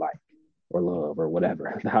house you like or love or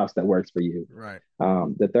whatever, the house that works for you. Right.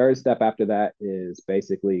 The third step after that is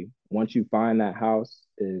basically, once you find that house,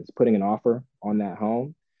 is putting an offer on that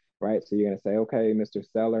home, right? So you're going to say, okay, Mr.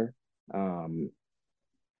 Seller,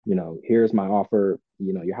 here's my offer.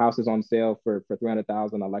 Your house is on sale for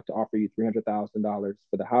 300,000. I'd like to offer you $300,000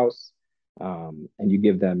 for the house. And you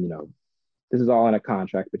give them, this is all in a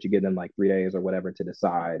contract, but you give them like 3 days or whatever to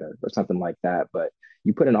decide or something like that. But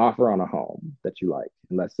you put an offer on a home that you like.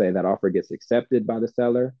 And let's say that offer gets accepted by the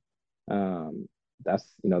seller.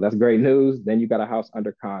 That's great news. Then you got a house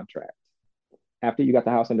under contract. After you got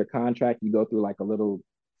the house under contract, you go through like a little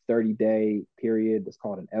 30-day period that's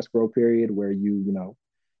called an escrow period, where you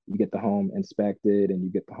get the home inspected and you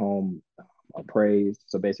get the home appraised.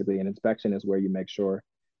 So basically, an inspection is where you make sure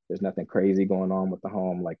there's nothing crazy going on with the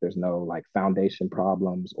home, like there's no like foundation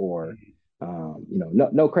problems or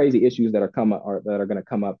no crazy issues that are going to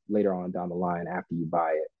come up later on down the line after you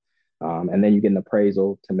buy it. And then you get an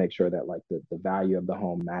appraisal to make sure that like the value of the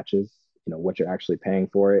home matches what you're actually paying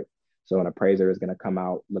for it. So an appraiser is going to come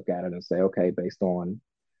out, look at it, and say, okay, based on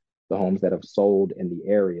the homes that have sold in the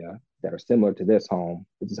area that are similar to this home,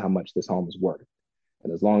 this is how much this home is worth.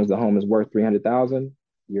 And as long as the home is worth 300,000,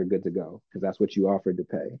 you're good to go, because that's what you offered to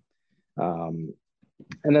pay.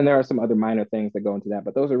 And then there are some other minor things that go into that,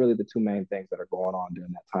 but those are really the two main things that are going on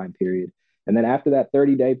during that time period. And then after that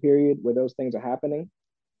 30-day period where those things are happening,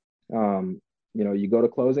 you go to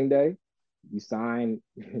closing day, you sign,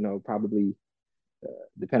 probably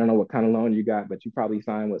depending on what kind of loan you got, but you probably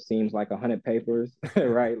sign what seems like 100 papers,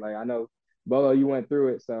 right? Like I know, Bolo, you went through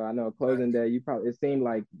it, so I know closing day, it seemed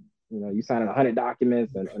like you signed 100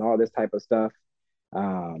 documents and all this type of stuff.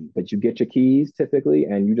 But you get your keys typically,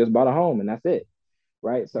 and you just bought a home, and that's it,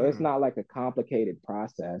 right? So it's not like a complicated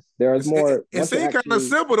process. There's more. It seemed kind of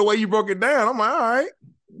simple the way you broke it down. I'm like, all right.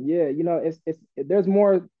 Yeah, there's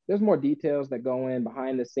more details that go in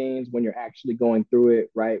behind the scenes when you're actually going through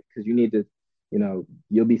it, right? Because you need to,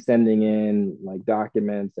 you'll be sending in like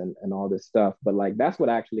documents and all this stuff, but like that's what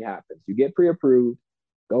actually happens. You get pre-approved,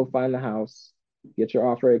 go find the house, get your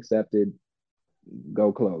offer accepted,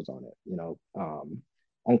 go close on it.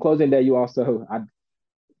 On closing day, you also,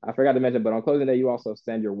 I forgot to mention, but on closing day, you also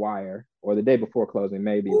send your wire, or the day before closing,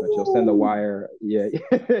 maybe, but you'll send the wire. Yeah.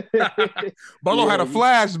 Bolo had a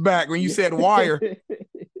flashback when you said wire.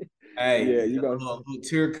 Hey, Yeah, a you go. little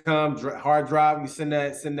tear come, hard drive. You send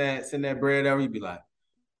that bread over. You be like,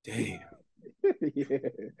 damn. Yeah. You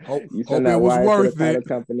Hope send it that was wire to the worth it. title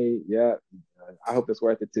company. Yeah. I hope it's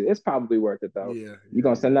worth it too. It's probably worth it though. Yeah, You're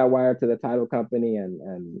gonna send that wire to the title company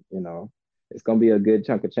and it's gonna be a good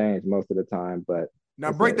chunk of change most of the time, but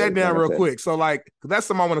Now break that like down I real said, quick. So like that's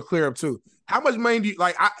something I want to clear up too. How much money do you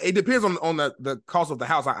like? It depends on the cost of the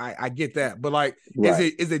house. I get that, but like,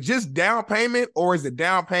 right. is it just down payment, or is it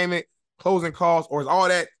down payment, closing costs, or is all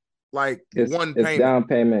that like one It's payment?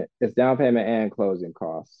 down payment, and closing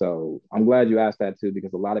costs. So I'm glad you asked that too,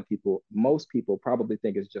 because most people probably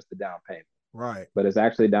think it's just the down payment, Right. but it's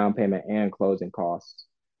actually down payment and closing costs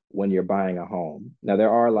when you're buying a home. Now there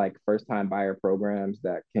are like first time buyer programs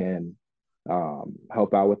that can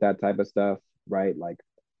help out with that type of stuff, right? Like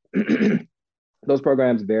those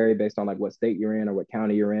programs vary based on like what state you're in or what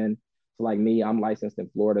county you're in. So like me, I'm licensed in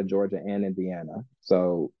Florida, Georgia, and Indiana.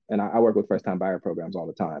 So and I work with first time buyer programs all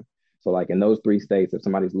the time. So like in those three states, if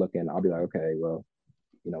somebody's looking, I'll be like, okay, well,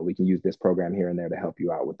 we can use this program here and there to help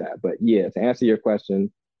you out with that. But yeah, to answer your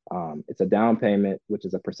question, it's a down payment, which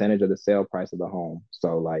is a percentage of the sale price of the home.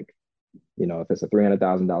 So like, if it's a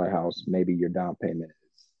 $300,000 house, maybe your down payment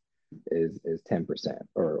is 10%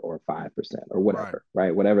 or 5% or Right. whatever,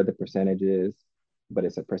 right? Whatever the percentage is, but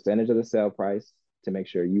it's a percentage of the sale price to make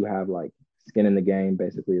sure you have like skin in the game,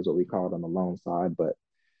 basically is what we call it on the loan side. But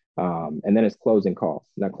and then it's closing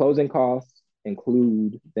costs. Now, closing costs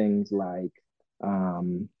include things like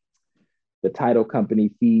um, the title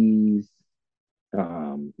company fees.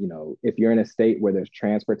 If you're in a state where there's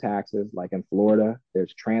transfer taxes, like in Florida,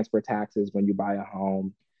 there's transfer taxes when you buy a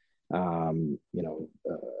home. um, you know,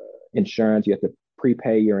 uh, Insurance. You have to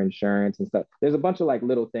prepay your insurance and stuff. There's a bunch of like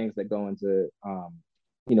little things that go into,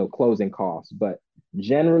 closing costs. But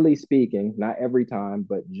generally speaking, not every time,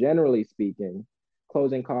 but generally speaking,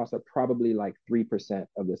 closing costs are probably like 3%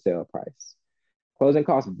 of the sale price. Closing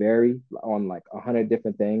costs vary on like 100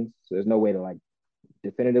 different things. So there's no way to like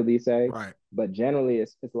definitively say, Right. but generally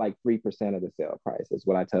it's like 3% of the sale price is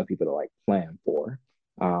what I tell people to like plan for.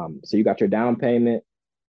 So you got your down payment,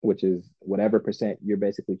 which is whatever percent you're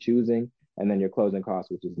basically choosing, and then your closing costs,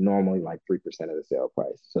 which is normally like 3% of the sale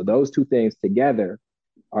price. So those two things together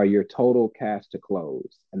are your total cash to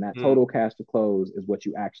close. And that total cash to close is what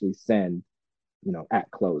you actually send, at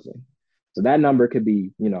closing. So that number could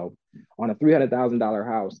be, on a $300,000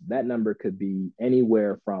 house, that number could be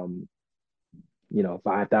anywhere from,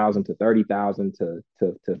 5,000 to 30,000 to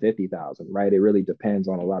 50,000, right? It really depends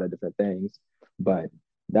on a lot of different things, but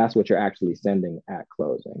that's what you're actually sending at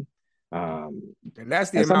closing. And that's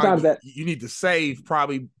the And amount sometimes that you need to save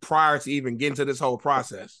probably prior to even getting to this whole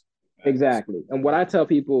process. exactly. And what I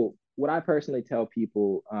personally tell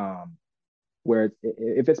people, where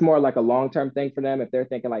if it's more like a long term thing for them, if they're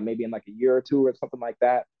thinking like maybe in like a year or two or something like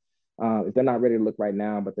that, if they're not ready to look right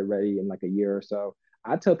now, but they're ready in like a year or so,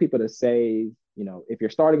 I tell people to save. If you're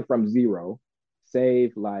starting from zero,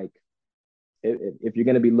 save like if you're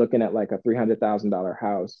going to be looking at like a $300,000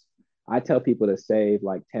 house, I tell people to save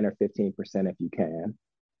like 10 or 15% if you can.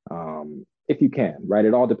 If you can, right?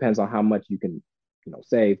 It all depends on how much you can,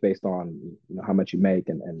 save based on, how much you make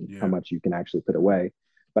and how much you can actually put away.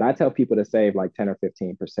 But I tell people to save like 10 or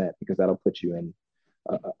 15% because that'll put you in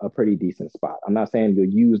a pretty decent spot. I'm not saying you'll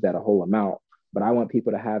use that a whole amount, but I want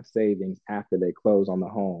people to have savings after they close on the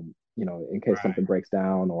home, in case something breaks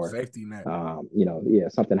down or safety net. yeah,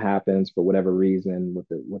 something happens for whatever reason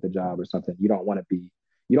with the job or something. You don't want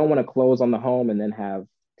to close on the home and then have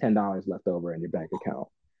 $10 left over in your bank account.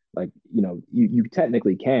 Like, you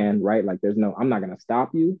technically can, right? Like I'm not going to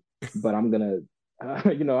stop you, but I'm going to,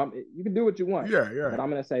 you can do what you want. Yeah. But I'm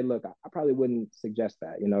going to say, look, I probably wouldn't suggest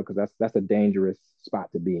that, because that's a dangerous spot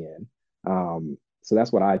to be in. So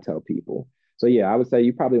that's what I tell people. So yeah, I would say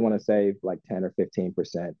you probably want to save like 10 or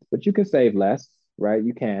 15%, but you can save less, right?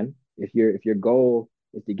 You can. If your goal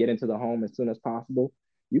is to get into the home as soon as possible,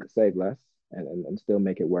 you can save less and still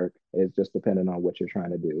make it work. It's just depending on what you're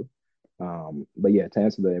trying to do. But yeah, to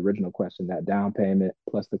answer the original question, that down payment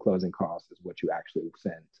plus the closing costs is what you actually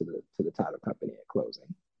send to the title company at closing.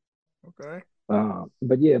 Okay.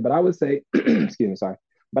 But I would say, excuse me, sorry.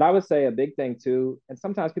 But I would say a big thing too, and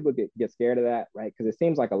sometimes people get scared of that, right? Because it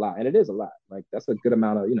seems like a lot, and it is a lot. Like that's a good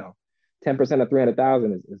amount of, 10% of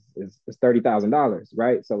 300,000 is $30,000,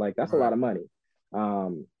 right? So like that's a lot of money.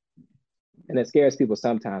 And it scares people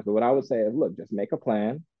sometimes. But what I would say is, look, just make a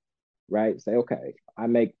plan, right? Say, okay, I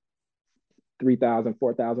make 3,000,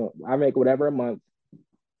 4,000, I make whatever a month.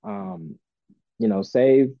 Um,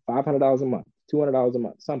 save $500 a month, $200 a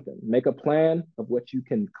month, something. Make a plan of what you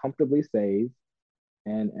can comfortably save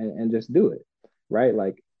and just do it, right?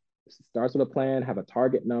 Like Starts with a plan, have a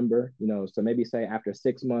target number, so maybe say after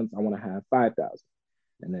 6 months, I want to have 5,000.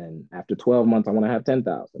 And then after 12 months, I want to have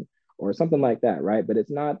 10,000 or something like that. Right. But you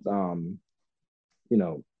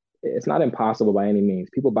know, it's not impossible by any means.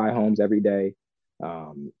 People buy homes every day.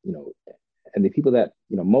 Um, you know, and the people that,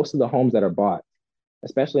 most of the homes that are bought,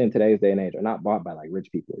 especially in today's day and age, are not bought by like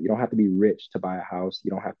rich people. You don't have to be rich to buy a house.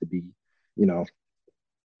 You don't have to be, you know,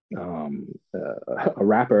 a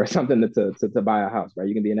rapper or something to buy a house, right?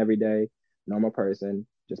 You can be an everyday normal person,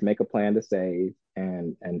 just make a plan to save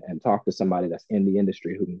and talk to somebody that's in the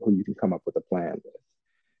industry who you can come up with a plan with.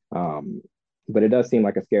 But it does seem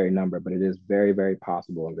like a scary number, but it is very, very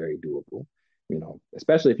possible and very doable,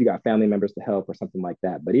 especially if you got family members to help or something like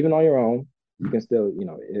that. But even on your own, you can still,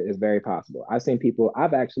 it's very possible.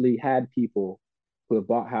 I've actually had people who have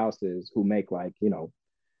bought houses who make like,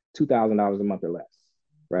 $2,000 a month or less,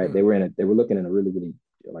 right? Mm. They were looking in a really, really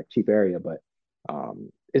like cheap area, but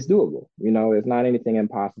it's doable. It's not anything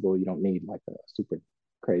impossible. You don't need like a super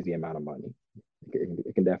crazy amount of money.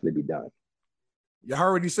 It can definitely be done. You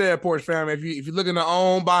heard what you said, Porch family. If you're looking to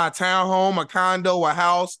own, buy a townhome, a condo, a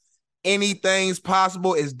house, anything's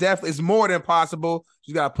possible. It's more than possible.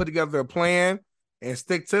 You got to put together a plan and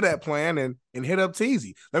stick to that plan and hit up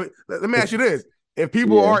Teezy. Let me ask you this: if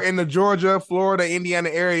people are in the Georgia, Florida, Indiana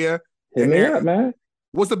area, hit me up, man.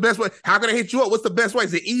 What's the best way? How can I hit you up? What's the best way?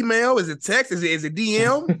 Is it email? Is it text? Is it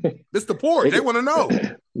DM? This the Porch. They want to know.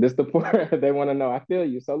 This the Porch. They want to know. I feel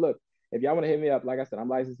you. So look, if y'all want to hit me up, like I said, I'm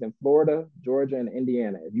licensed in Florida, Georgia, and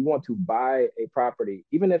Indiana. If you want to buy a property,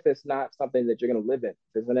 even if it's not something that you're going to live in, if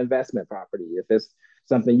it's an investment property, if it's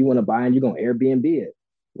something you want to buy and you're going to Airbnb it,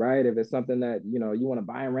 right? If it's something that you want to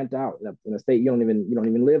buy and rent out in a state you don't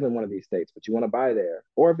even live in one of these states, but you want to buy there,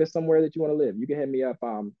 or if it's somewhere that you want to live, you can hit me up.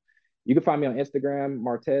 You can find me on Instagram,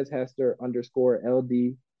 Martez Hester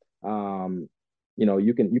 _LD.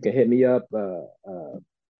 You can hit me up.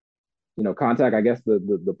 Contact, I guess,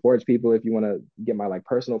 the Porch people if you want to get my like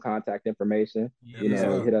personal contact information.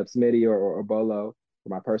 Hit up Smitty or Bolo for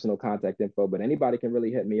my personal contact info. But anybody can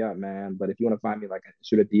really hit me up, man. But if you want to find me, like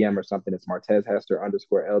shoot a DM or something, it's Martez Hester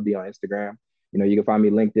 _LD on Instagram. You can find me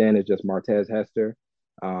LinkedIn. It's just Martez Hester.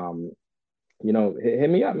 Hit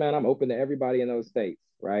me up, man. I'm open to everybody in those states,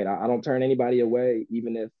 right? I don't turn anybody away,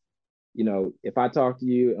 even if I talk to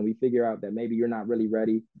you and we figure out that maybe you're not really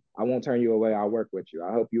ready, I won't turn you away. I'll work with you.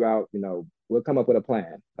 I'll help you out. We'll come up with a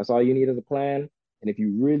plan. That's all you need is a plan. And if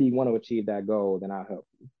you really want to achieve that goal, then I'll help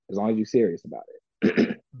you, as long as you're serious about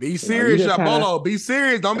it. Be serious, Bolo. Be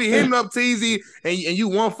serious. Don't be hitting up Teezy and you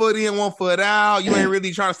 1 foot in, 1 foot out. You ain't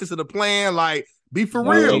really trying to stick to the plan. Like, be for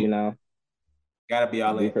real. Gotta be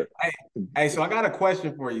all in. Hey, so I got a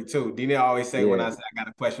question for you too. Dina always say when I say I got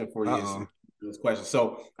a question for you, this question.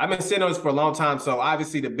 So I've been sitting on this for a long time. So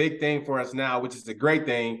obviously the big thing for us now, which is the great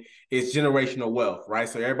thing, is generational wealth, right?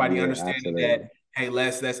 So everybody understanding that, hey,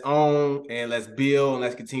 let's own and let's build and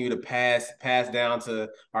let's continue to pass down to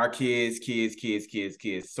our kids,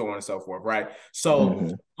 so on and so forth, right? So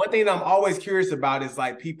one thing that I'm always curious about is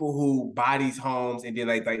like people who buy these homes and then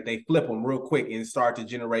they flip them real quick and start to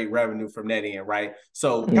generate revenue from that end, right?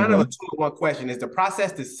 So kind of a 2-in-1 question: is the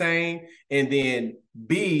process the same? And then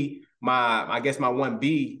B, I guess my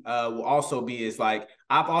 1B will also be is like,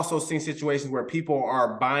 I've also seen situations where people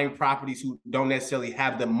are buying properties who don't necessarily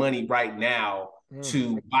have the money right now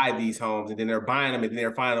to buy these homes, and then they're buying them and then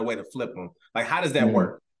they're finding a way to flip them. Like, how does that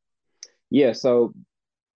work? Yeah, so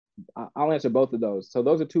I'll answer both of those. So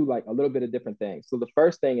those are two like a little bit of different things. So the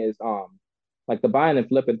first thing is like the buying and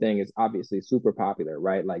flipping thing is obviously super popular,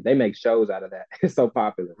 right? Like they make shows out of that. It's so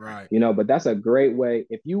popular, right? But that's a great way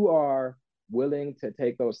if you are willing to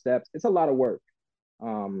take those steps. It's a lot of work.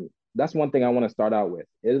 That's one thing I want to start out with.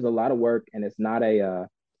 It is a lot of work, and it's not a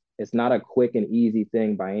quick and easy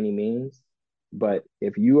thing by any means. But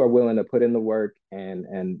if you are willing to put in the work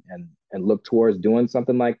and look towards doing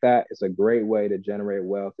something like that, it's a great way to generate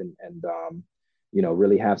wealth and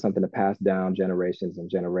really have something to pass down generations and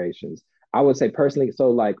generations. I would say personally,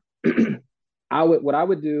 so like what I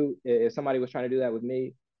would do if somebody was trying to do that with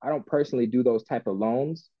me, I don't personally do those type of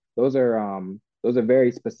loans. Those are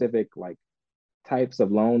very specific like types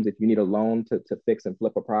of loans. If you need a loan to fix and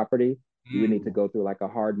flip a property, you would need to go through like a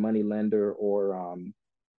hard money lender or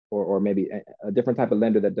maybe a different type of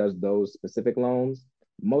lender that does those specific loans.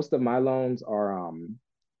 Most of my loans are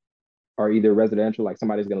either residential, like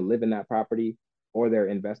somebody's going to live in that property, or they're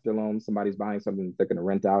investor loans. Somebody's buying something they're going to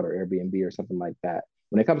rent out or Airbnb or something like that.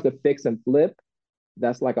 When it comes to fix and flip,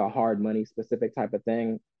 that's like a hard money specific type of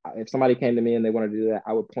thing. If somebody came to me and they wanted to do that,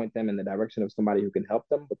 I would point them in the direction of somebody who can help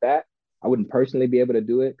them with that. I wouldn't personally be able to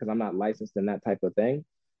do it because I'm not licensed in that type of thing.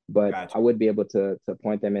 but Gotcha. I would be able to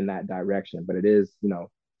point them in that direction. But it is,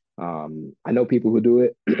 I know people who do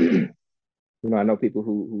it. I know people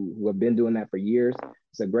who have been doing that for years.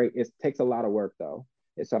 It takes a lot of work though.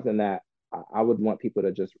 It's something that I would want people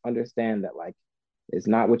to just understand that like it's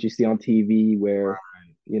not what you see on TV where,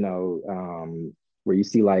 Right. where you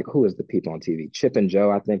see like who is the people on TV? Chip and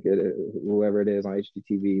Joe, I think whoever it is on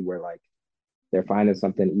HGTV, where like they're finding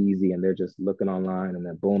something easy and they're just looking online and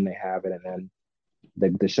then boom, they have it. And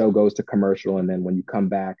then the show goes to commercial. And then when you come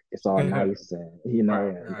back, it's all nice and,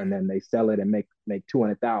 Right. and then they sell it and make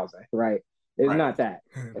 200,000, right? It's Right. not that,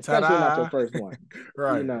 especially not your Ta-da! first one.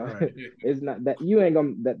 Right. It's not that you ain't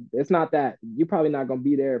gonna that it's not that you're probably not gonna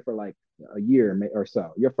be there for like a year or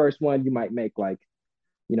so. Your first one, you might make like,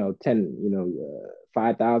 10,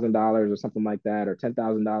 $5,000 or something like that, or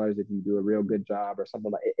 $10,000 if you do a real good job or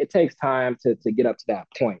something like it takes time to get up to that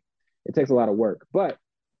point. It takes a lot of work. But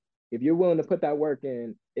if you're willing to put that work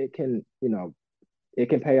in, it can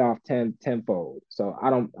pay off tenfold. So I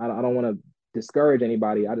don't want to discourage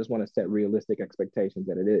anybody. I just want to set realistic expectations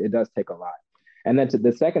that it does take a lot. And then to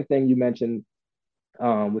the second thing you mentioned,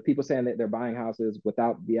 with people saying that they're buying houses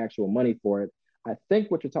without the actual money for it, I think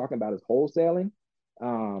what you're talking about is wholesaling,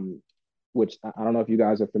 which I don't know if you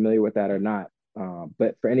guys are familiar with that or not.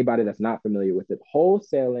 But for anybody that's not familiar with it,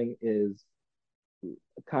 wholesaling is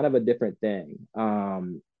kind of a different thing.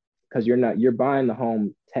 Because you're buying the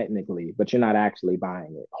home technically, but you're not actually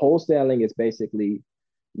buying it. Wholesaling is basically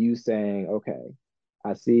you saying, okay,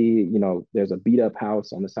 I see, there's a beat up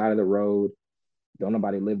house on the side of the road. Don't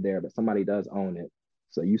nobody live there, but somebody does own it.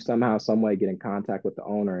 So you somehow, some way get in contact with the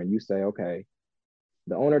owner and you say, okay,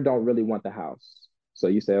 the owner don't really want the house. So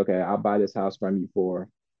you say, okay, I'll buy this house from you for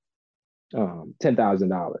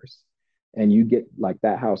 $10,000. And you get like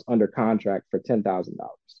that house under contract for $10,000.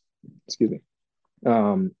 Excuse me.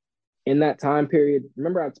 Um, in that time period,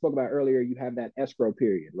 remember I spoke about earlier, you have that escrow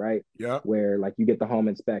period, right? Yep. Where like you get the home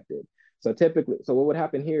inspected. So what would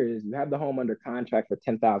happen here is you have the home under contract for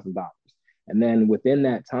 $10,000. And then within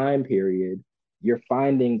that time period, you're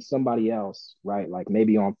finding somebody else, right? Like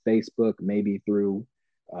maybe on Facebook, maybe through,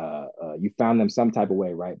 you found them some type of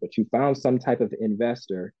way, right? But you found some type of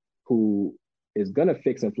investor who is going to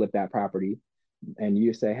fix and flip that property. And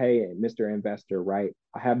you say, hey, Mr. Investor, right?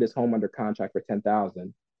 I have this home under contract for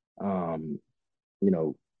 10,000. Um, you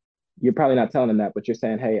know, you're probably not telling them that, but you're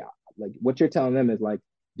saying, hey, like what you're telling them is like,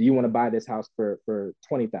 do you want to buy this house for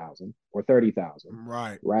 20,000 or 30,000?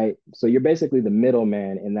 Right. Right. So you're basically the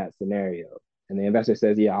middleman in that scenario. And the investor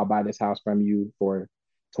says, yeah, I'll buy this house from you for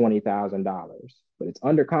 $20,000, but it's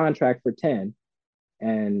under contract for 10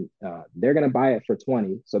 and they're going to buy it for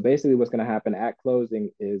 20. So basically what's going to happen at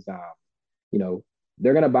closing is, you know,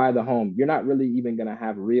 they're going to buy the home. You're not really even going to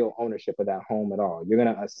have real ownership of that home at all. You're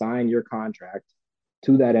going to assign your contract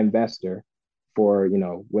to that investor for,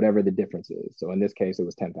 whatever the difference is. So in this case, it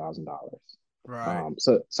was $10,000. Right.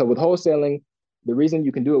 So with wholesaling, the reason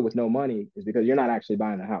you can do it with no money is because you're not actually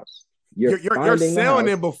buying the house. You're finding the selling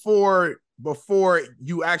house. it before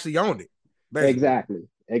you actually owned it. Basically.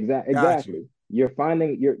 Exactly.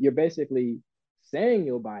 You're basically saying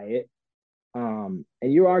you'll buy it. And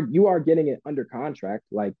you are getting it under contract.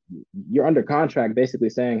 Like you're under contract basically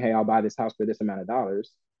saying, hey, I'll buy this house for this amount of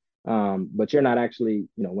dollars. But you're not actually,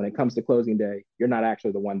 when it comes to closing day, you're not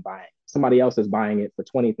actually the one buying. Somebody else is buying it for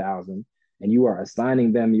 20,000 and you are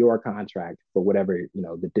assigning them your contract for whatever,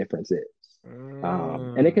 the difference is.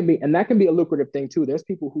 And that can be a lucrative thing too. There's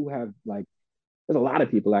people who have like, there's a lot of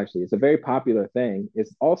people actually. It's a very popular thing.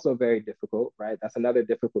 It's also very difficult, right? That's another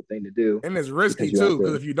difficult thing to do. And it's risky too,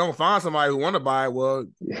 because if you don't find somebody who want to buy it, well,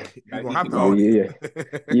 you're gonna have to own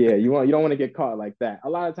it. Yeah, you don't want to get caught like that. A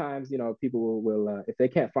lot of times, people will if they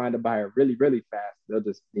can't find a buyer really, really fast, they'll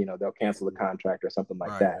just they'll cancel the contract or something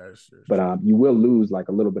like that. But you will lose like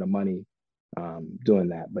a little bit of money doing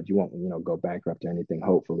that, but you won't go bankrupt or anything,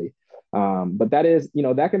 hopefully. But that is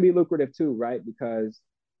that can be lucrative too, right? Because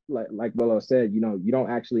like Willow said, you don't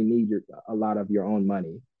actually need a lot of your own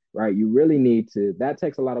money, right? You really need to. That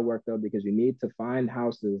takes a lot of work though, because you need to find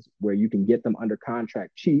houses where you can get them under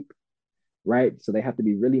contract cheap, right? So they have to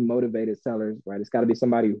be really motivated sellers, right? It's got to be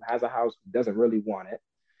somebody who has a house who doesn't really want it,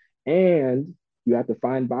 and you have to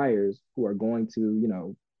find buyers who are going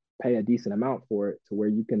to pay a decent amount for it to where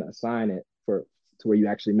you can assign it to where you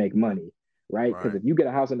actually make money, right? Because if you get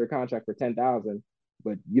a house under contract for 10,000,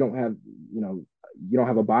 but you don't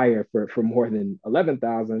have a buyer for more than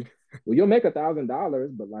 11,000, well, you'll make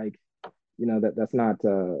 $1,000, but like that's not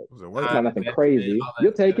nothing crazy.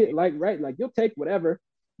 You'll take it, like, right, like you'll take whatever,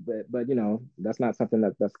 but that's not something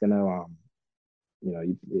that's gonna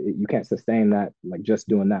you can't sustain that, like just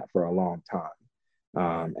doing that for a long time.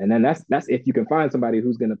 And then that's if you can find somebody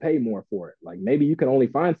who's going to pay more for it. Like maybe you can only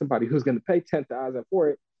find somebody who's going to pay 10,000 for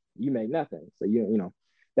it. You make nothing. So you know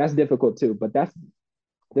that's difficult too. But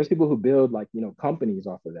there's people who build like companies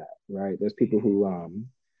off of that, right? There's people who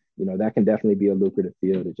that can definitely be a lucrative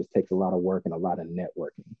field. It just takes a lot of work and a lot of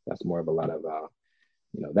networking. That's more of a lot of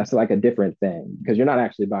that's like a different thing because you're not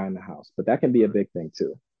actually buying the house, but that can be a big thing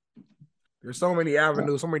too. There's so many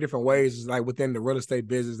avenues, so many different ways, like within the real estate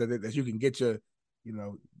business that you can get your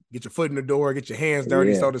foot in the door, get your hands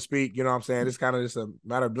dirty, so to speak. You know what I'm saying? It's kind of just a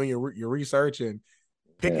matter of doing your research and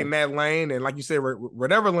picking that lane. And like you said,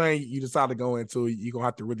 whatever lane you decide to go into, you're going to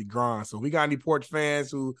have to really grind. So we got any Porch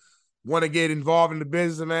fans who want to get involved in the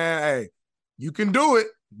business, man, hey, you can do it,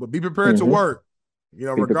 but be prepared to work.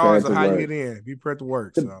 Regardless of how you get in, be prepared to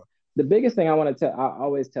work. The biggest thing I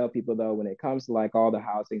always tell people though, when it comes to like all the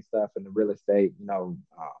housing stuff and the real estate,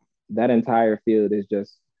 that entire field is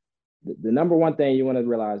just the number one thing you want to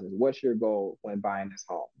realize is what's your goal when buying this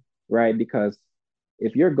home, right? Because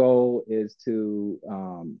if your goal is to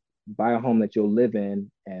buy a home that you'll live in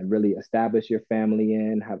and really establish your family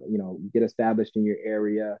in, get established in your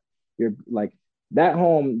area, you're like that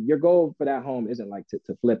home, your goal for that home isn't like to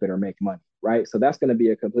flip it or make money, right? So that's going to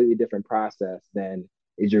be a completely different process than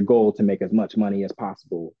is your goal to make as much money as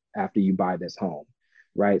possible after you buy this home,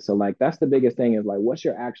 right? So like that's the biggest thing is like what's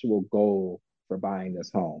your actual goal for buying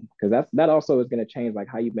this home? Because that also is going to change like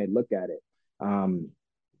how you may look at it.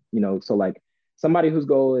 So like somebody whose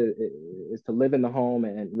goal is to live in the home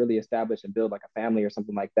and really establish and build like a family or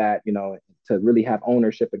something like that, to really have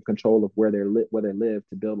ownership and control of where they live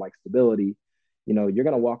to build like stability, you're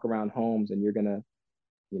going to walk around homes and you're going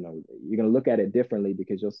to look at it differently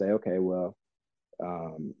because you'll say, okay, well,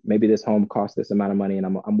 maybe this home costs this amount of money and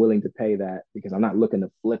I'm willing to pay that because I'm not looking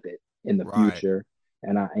to flip it in the future.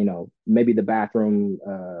 And maybe the bathroom,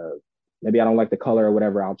 maybe I don't like the color or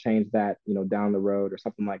whatever. I'll change that, down the road or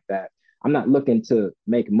something like that. I'm not looking to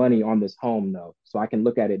make money on this home though. So I can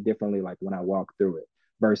look at it differently, like when I walk through it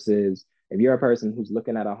versus if you're a person who's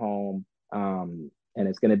looking at a home, and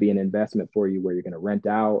it's going to be an investment for you where you're going to rent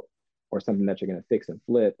out or something that you're going to fix and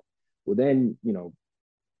flip. Well, then,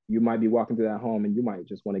 you might be walking through that home and you might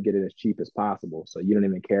just want to get it as cheap as possible. So you don't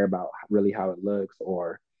even care about really how it looks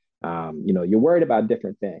or, you're worried about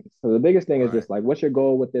different things. So the biggest thing is just like, what's your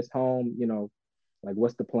goal with this home? Like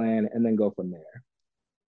what's the plan? And then go from there.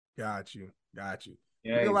 Got you.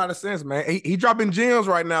 Yeah, make a lot of sense, man. He dropping gems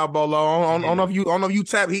right now, Bolo. I don't know if you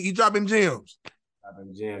tap. He dropping gems. I'm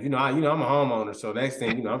a homeowner, so next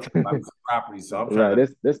thing I'm trying to buy some property. So I'm trying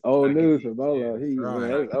to. This old news for Bolo.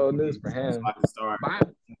 It's old news for him. So I can start.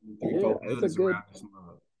 It's a good.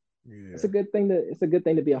 It's a good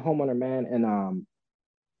thing to be a homeowner, man. And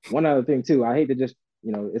one other thing too, I hate to just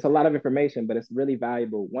it's a lot of information, but it's really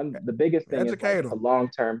valuable. The biggest thing is like,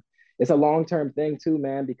 it's a long-term thing too,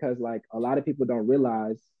 man, because like a lot of people don't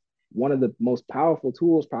realize one of the most powerful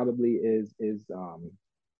tools probably is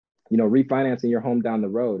refinancing your home down the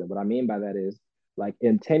road. And what I mean by that is like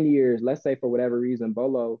in 10 years, let's say for whatever reason,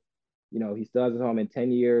 Bolo, he still has his home in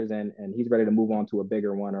 10 years and he's ready to move on to a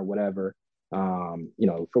bigger one or whatever. For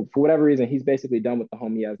whatever reason, he's basically done with the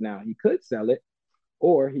home he has now. He could sell it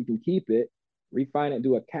or he can keep it, refinance,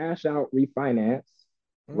 do a cash out refinance,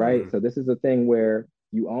 right? So this is a thing where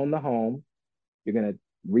you own the home, you're going to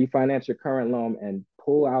refinance your current loan and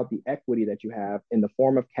pull out the equity that you have in the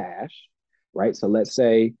form of cash, right? So let's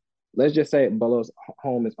just say Bolo's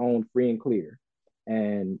home is owned free and clear.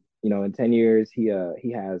 And, in 10 years, he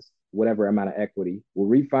has whatever amount of equity. We'll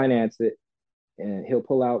refinance it and he'll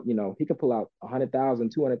pull out, he can pull out $100,000,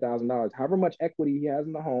 $200,000, however much equity he has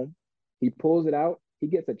in the home. He pulls it out, he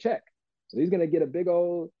gets a check. So he's going to get a big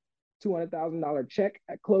old $200,000 check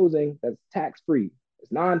at closing that's tax-free.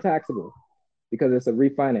 It's non-taxable because it's a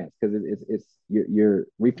refinance because you're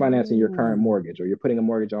refinancing your current mortgage or you're putting a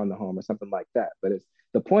mortgage on the home or something like that. But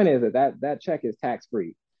the point is that check is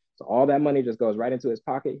tax-free. So all that money just goes right into his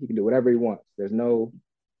pocket. He can do whatever he wants. There's no,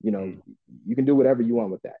 you can do whatever you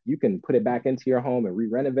want with that. You can put it back into your home and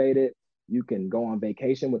re-renovate it. You can go on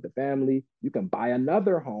vacation with the family. You can buy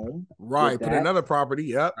another home. Right. Put another property.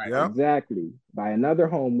 Yep. Right, yep. Exactly. Buy another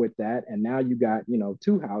home with that. And now you got,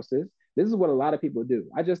 2 houses. This is what a lot of people do.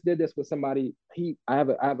 I just did this with somebody. I have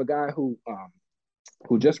a guy who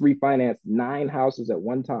just refinanced 9 houses at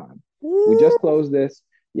one time. Woo! We just closed this.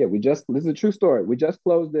 Yeah, this is a true story. We just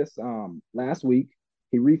closed this last week.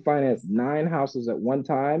 He refinanced 9 houses at one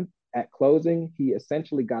time. At closing, he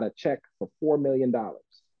essentially got a check for $4 million.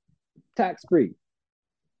 Tax-free.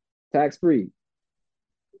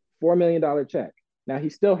 $4 million check. Now he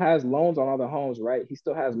still has loans on all the homes, right? He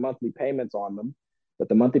still has monthly payments on them. but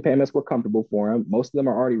the monthly payments were comfortable for him. Most of them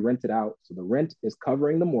are already rented out, so the rent is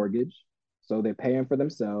covering the mortgage. So they're paying for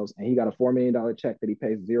themselves, and he got a $4 million check that he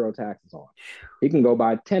pays zero taxes on. He can go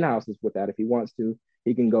buy 10 houses with that if he wants to.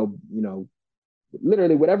 He can go,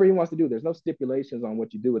 literally whatever he wants to do. There's no stipulations on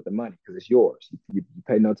what you do with the money because it's yours. You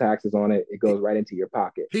pay no taxes on it. It goes right into your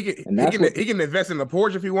pocket. He can invest in the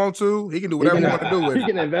porch if he wants to. He can do whatever he wants to do with it. He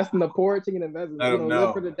can invest in the porch. He can invest in,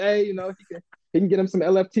 live for the day. He can get him some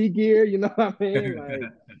LFT gear. You know what I mean? Like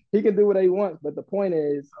he can do what he wants. But the point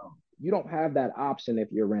is, you don't have that option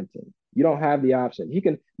if you're renting. You don't have the option. He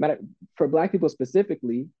can, for Black people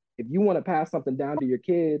specifically, if you want to pass something down to your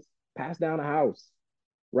kids, pass down a house.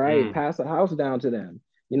 Right, pass a house down to them.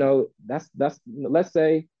 That's let's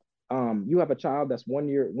say you have a child that's 1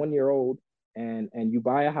 year old, and you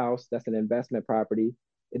buy a house that's an investment property.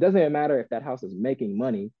 It doesn't even matter if that house is making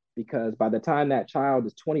money, because by the time that child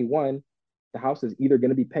is 21, the house is either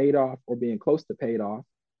going to be paid off or being close to paid off.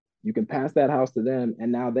 You can pass that house to them,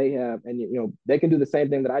 and now they have, and they can do the same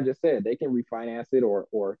thing that I just said. They can refinance it,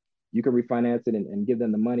 or you can refinance it and give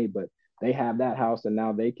them the money, but they have that house, and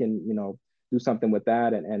now they can do something with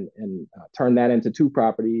that and turn that into 2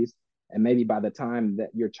 properties. And maybe by the time that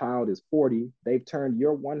your child is 40, they've turned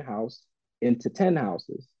your one house into 10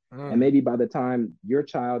 houses. And maybe by the time your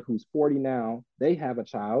child, who's 40 now, they have a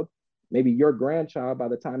child, maybe your grandchild, by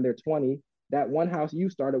the time they're 20, that one house you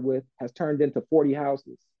started with has turned into 40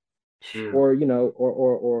 houses, or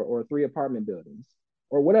 3 apartment buildings,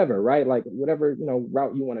 or whatever, right? Like whatever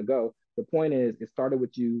route you want to go. The point is, it started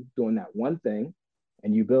with you doing that one thing,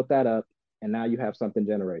 and you built that up, and now you have something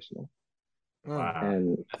generational. Wow.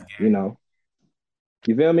 And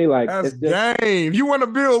you feel me? Like, that's just game. You want to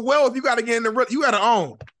build wealth, you got to get in the. You got to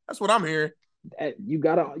own. That's what I'm hearing. Because you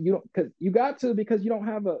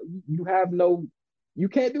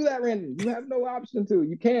can't do that, Randy. You have no option to.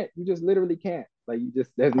 You can't. You just literally can't. Like,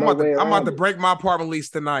 there's no way around. I'm about to break my apartment lease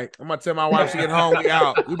tonight. I'm gonna tell my wife she get home. We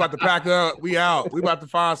out. We about to pack up. We out. We about to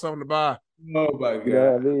find something to buy. Oh my God. You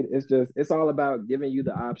know what I mean? It's all about giving you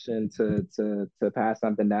the option to pass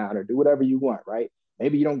something down or do whatever you want, right?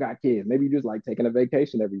 Maybe you don't got kids. Maybe you just like taking a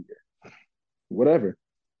vacation every year. Whatever.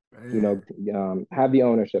 Man. Have the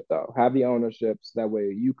ownership though. Have the ownership so that way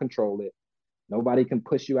you control it. Nobody can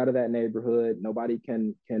push you out of that neighborhood. Nobody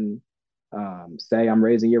can say I'm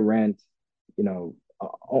raising your rent.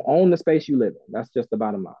 Own the space you live in. That's just the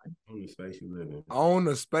bottom line. Own the space you live in. Own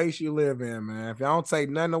the space you live in, man. If y'all don't take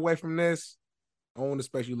nothing away from this, own the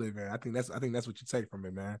space you live in. I think that's what you take from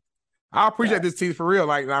it, man. I appreciate this, T, for real.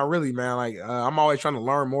 Like, not really, man. Like, I'm always trying to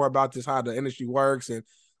learn more about this, how the industry works, and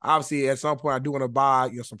obviously, at some point, I do want to buy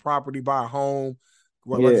some property, buy a home.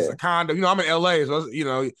 Whether it's a condo, I'm in LA, so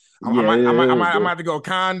I might have to go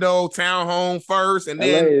condo, townhome first, and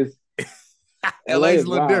then LA is a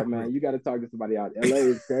little different, man. You got to talk to somebody out. LA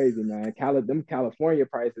is crazy, man. Them California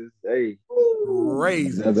prices, hey,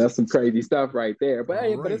 crazy. That's some crazy stuff right there. But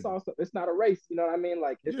hey, but it's not a race. You know what I mean?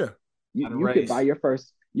 Like, you could buy your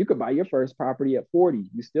first property at 40.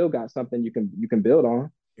 You still got something you can build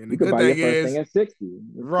on. And you could buy your first thing at 60.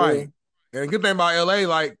 Right. And the good thing about LA,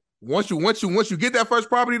 like once you get that first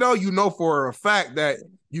property though, for a fact that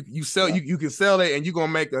you can sell it and you're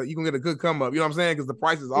gonna get a good come up. You know what I'm saying? Because the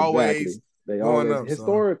price is always going up.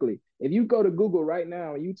 Historically, if you go to Google right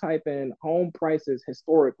now and you type in home prices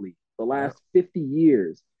historically, the last 50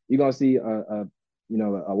 years, you're gonna see a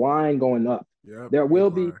line going up. There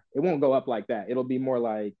will be. It won't go up like that. It'll be more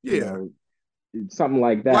like something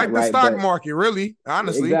like that, like the stock market, really,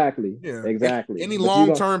 honestly. Exactly. Yeah. Exactly. Any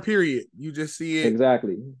long-term period, you just see it.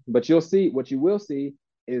 Exactly. But what you will see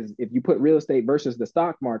is if you put real estate versus the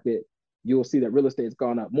stock market, you'll see that real estate's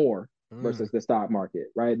gone up more versus the stock market,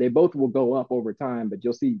 right? They both will go up over time, but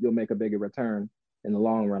you'll make a bigger return in the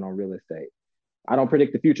long run on real estate. I don't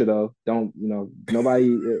predict the future though.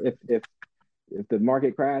 Nobody, if the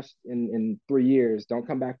market crashed in 3 years, don't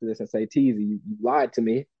come back to this and say, Teezy, you lied to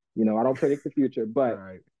me. I don't predict the future, but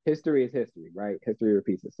history is history, right? History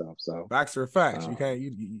repeats itself. So facts are facts. You can't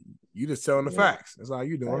you just telling the facts. That's all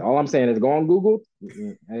you doing. All I'm saying is go on Google.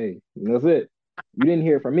 Hey, that's it. You didn't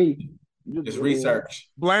hear from me. Just research.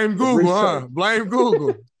 Blame Google, huh? Blame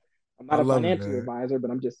Google. I'm not a financial advisor,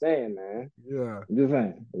 but I'm just saying, man. Yeah. I'm just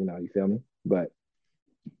saying. You feel me? But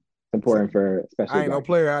it's important for especially. I ain't no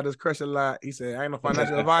player. I just crush a lot. He said, I ain't no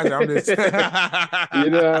financial advisor. I'm just. You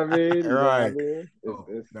know what I mean? Right.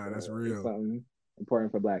 That's real. It's something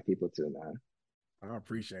important for Black people too, man. I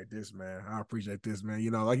appreciate this, man.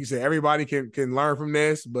 Like you said, everybody can learn from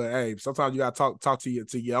this, but hey, sometimes you gotta talk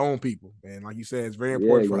to your own people. And like you said, it's very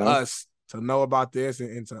important for us to know about this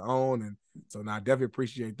and to own. And so now I definitely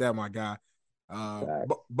appreciate that, my guy.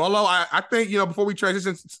 Bolo, I think, before we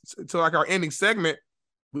transition to like our ending segment,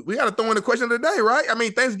 we got to throw in the question of the day, right? I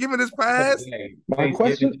mean, Thanksgiving is past. My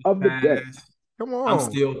question of the day. Come on. I'm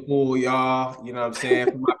still full, y'all. You know what I'm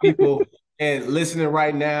saying? For my people and listening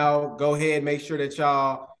right now, go ahead, make sure that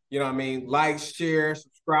y'all, like, share,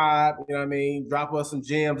 subscribe, drop us some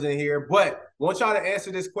gems in here. But I want y'all to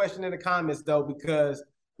answer this question in the comments, though, because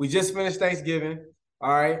we just finished Thanksgiving,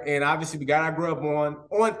 all right? And obviously, we got our grub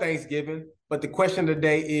on Thanksgiving. But the question of the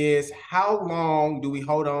day is, how long do we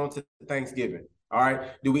hold on to Thanksgiving? All right.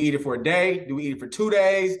 Do we eat it for a day? Do we eat it for 2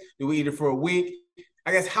 days? Do we eat it for a week?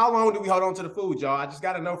 I guess, how long do we hold on to the food, y'all? I just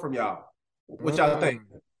got to know from y'all. What y'all think?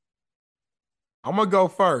 I'm going to go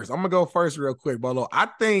first real quick, Bolo. I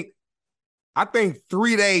think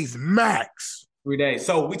 3 days max. 3 days.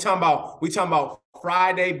 So we talking about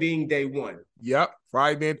Friday being day one. Yep.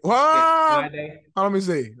 Friday. Friday. Let me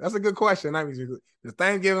see. That's a good question. Let me see. The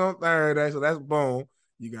Thanksgiving on Thursday, so that's boom.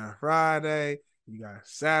 You got Friday. You got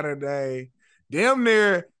Saturday. Damn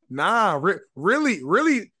near,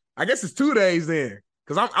 really, I guess it's 2 days then.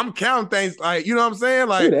 Because I'm counting things like, you know what I'm saying?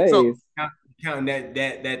 Like, 2 days. So counting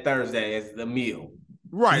that Thursday as the meal.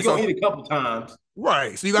 Right. So you're gonna eat a couple times.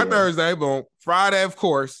 Right. So you got Thursday, boom. Friday, of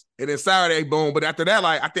course, and then Saturday, boom. But after that,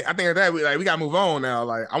 like I think after that, we gotta move on now.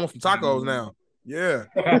 Like I want some tacos now. Yeah.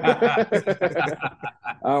 I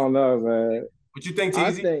don't know, man. What you think,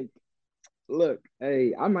 Teezy?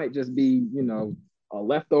 I might just be, a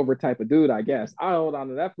leftover type of dude, I guess. I hold on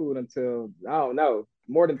to that food until, I don't know,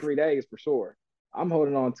 more than 3 days for sure. I'm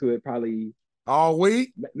holding on to it probably all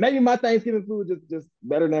week. Maybe my Thanksgiving food just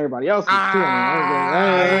better than everybody else's too.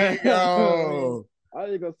 There you go. I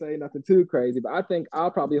ain't gonna say nothing too crazy, but I think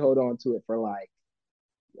I'll probably hold on to it for like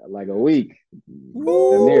a week.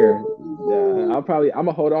 Near. Yeah, I'm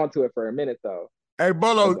gonna hold on to it for a minute though. Hey,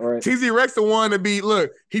 Bolo, Teezy Rex the one to be,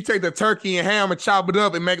 look, he take the turkey and ham and chop it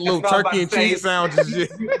up and make little turkey and cheese sandwiches.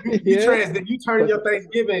 You turn your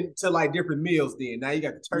Thanksgiving to like different meals then. Now you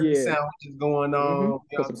got the turkey sandwiches going on.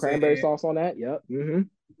 Put some cranberry sauce on that. Yep. Mm-hmm.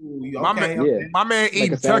 My man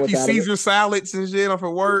eating turkey Caesar salads and shit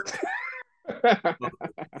for work.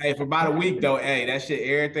 Hey, for about a week though, that shit,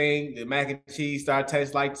 everything, the mac and cheese start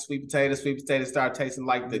tasting like the sweet potatoes start tasting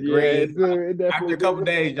like the greens. After a couple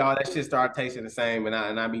days, y'all, that shit start tasting the same, and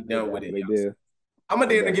I be done with it. I'm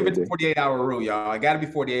gonna give it the 48-hour rule, y'all. I gotta be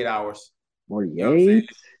 48 hours. 48.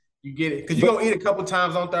 You get it, because you're gonna eat a couple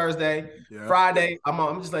times on Thursday, Friday.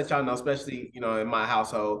 I'm just let y'all know, especially in my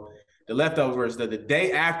household. The leftovers, the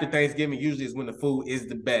day after Thanksgiving usually is when the food is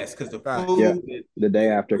the best, because the food the day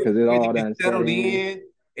after, because it's all done settled in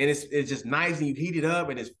and it's just nice and you heat it up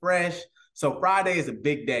and it's fresh. So Friday is a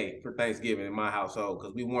big day for Thanksgiving in my household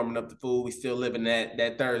because we warming up the food. We still living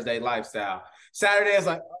that Thursday lifestyle. Saturday is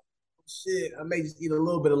like, oh, shit, I may just eat a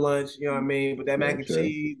little bit of lunch, you know what I mean? But that mac and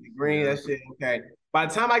cheese, the green, that shit, okay. By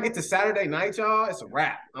the time I get to Saturday night, y'all, it's a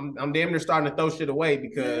wrap. I'm damn near starting to throw shit away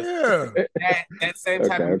because that same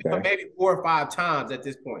type of maybe 4 or 5 times at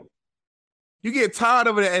this point. You get tired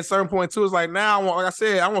of it at a certain point too. It's like now, like I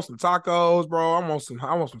said, I want some tacos, bro. I want some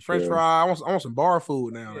French fries. I want some bar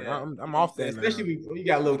food now. Like, I'm off that. Especially when you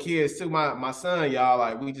got little kids too. My son, y'all,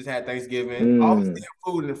 like we just had Thanksgiving. All this damn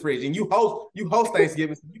food in the fridge, and you host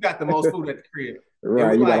Thanksgiving. So you got the most food at the crib.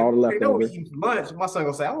 Right, you got all the leftovers. Eating for lunch. My son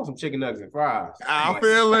gonna say, "I want some chicken nuggets and fries." I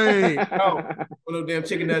feel it. No, one of them damn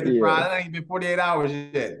chicken nuggets and fries. It ain't been 48 hours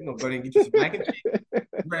yet. You know, go ahead and get you some mac and cheese,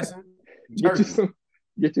 dressing,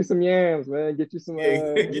 Get you some yams, man. Get you some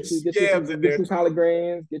get some collard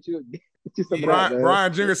greens. Get you some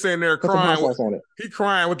Brian Jr. sitting there crying. He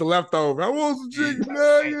crying with the leftover. I want some chicken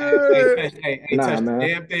nuggets. Hey, touch the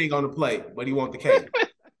damn thing on the plate, but he want the cake.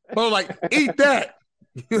 But like, eat that.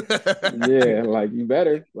 Yeah, like you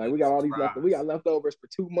better. Like we got all these leftovers. We got leftovers for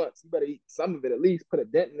 2 months. You better eat some of it at least. Put a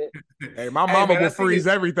dent in it. Hey, my mama will freeze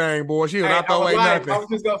everything, boy. She will not throw away nothing. I was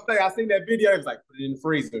just gonna say, I seen that video. It was like, put it in the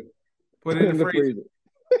freezer. Put it in the freezer.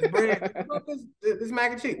 This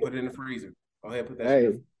mac and cheese. Put it in the freezer. Go ahead, put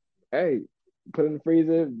that. Hey, put it in the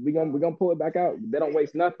freezer. We gonna pull it back out. They don't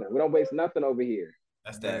waste nothing. We don't waste nothing over here.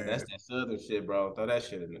 That's that southern shit, bro. Throw that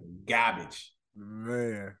shit in the garbage.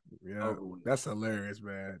 Man, yeah, that's hilarious,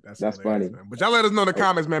 man. That's funny. Man. But y'all let us know in the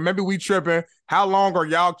comments, man. Maybe we tripping. How long are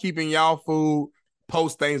y'all keeping y'all food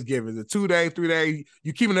post Thanksgiving? Is it 2 days, 3 days?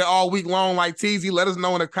 You keeping it all week long like Teezy? Let us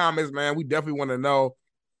know in the comments, man. We definitely want to know.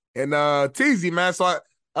 And Teezy, man, so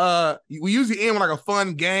we usually end with like a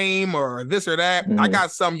fun game or this or that. I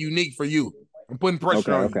got something unique for you. I'm putting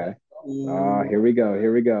pressure on you. Okay. Here we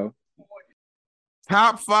go.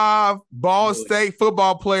 Top 5 Ball State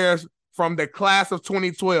football players from the class of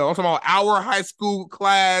 2012. I'm talking about our high school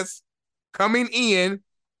class coming in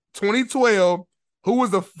 2012. Who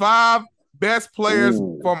was the 5 best players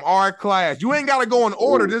from our class? You ain't got to go in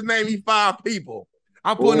order. Just name me 5 people.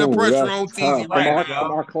 I'm putting the pressure on Teezy right now.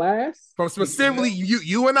 From our class? From specifically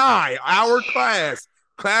you and I, our class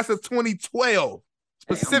of 2012.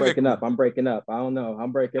 Specifically. I'm breaking up. I don't know.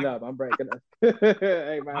 I'm breaking up.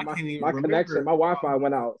 Hey, man, my connection, my Wi-Fi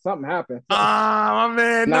went out. Something happened. My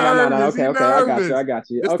man, no. Okay. I got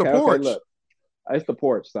you. It's okay, the porch. Look. It's the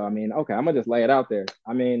porch. So, I mean, okay, I'm going to just lay it out there.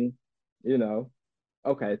 I mean,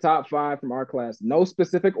 okay, top 5 from our class. No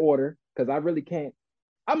specific order, because I really can't.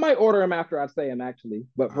 I might order them after I say them, actually.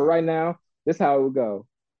 But for right now, this is how it would go.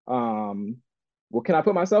 Well, can I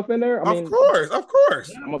put myself in there? Of course. I'm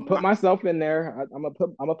gonna put myself in there. I'm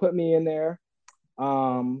gonna put me in there.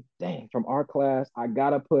 Dang, from our class, I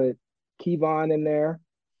gotta put Kevon in there.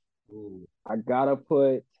 Ooh. I gotta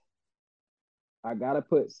put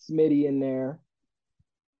Smitty in there.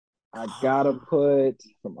 I gotta put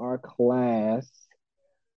from our class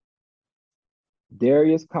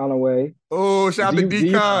Darius Conaway. Oh, shout out to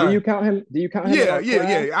D-Con. Do you count him? Yeah.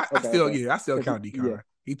 Okay. I still count D-Con. Yeah.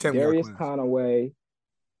 He tell me Darius Conaway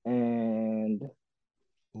and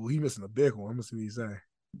he missing a big one. I'm gonna see what he say.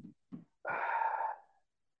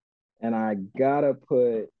 And I gotta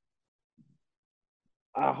put.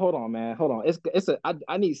 Hold on, man. Hold on.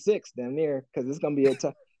 I need 6 damn near because it's gonna be a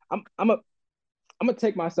tough. I'm gonna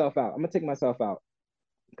take myself out.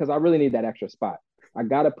 Because I really need that extra spot. I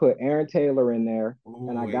gotta put Aaron Taylor in there,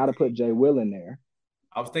 and I gotta put Jay Will in there.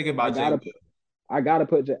 I was thinking about Jay Will. I gotta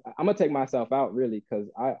put. I'm gonna take myself out really because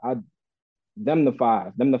them the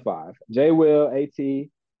five. Jay Will, AT,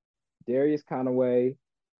 Darius Conaway,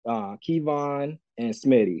 Kevon, and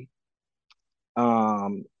Smitty.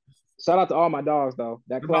 Shout out to all my dogs though.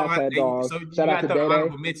 That class had dogs. So shout out to Day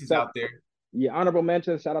honorable mentions out there. Yeah, honorable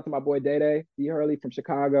mentions. Shout out to my boy Day D Hurley from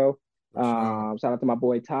Chicago. Shout out to my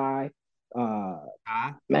boy Ty.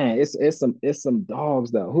 Man, it's some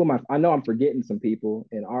dogs though. Who am I? I know I'm forgetting some people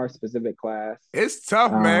in our specific class. It's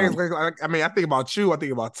tough, man. I mean, I think about you. I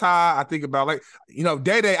think about Ty. I think about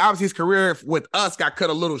Day. Obviously, his career with us got cut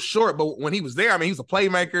a little short, but when he was there, I mean, he was a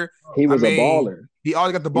playmaker. He was a baller. He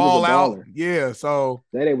always got the ball out. Yeah, so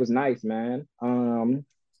Day was nice, man.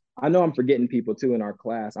 I know I'm forgetting people too in our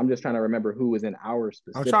class. I'm just trying to rember who was in our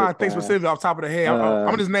specific. I'm trying to think specifically off the top of the head. I'm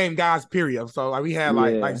gonna just name guys. Period. So we had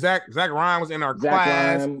like Zach Ryan was in our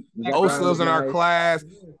class. Osa was in our class.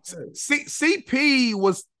 CP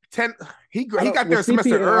was 10. He got there a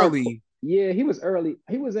semester early. Yeah, he was early.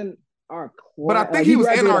 He was in our class. But I think he was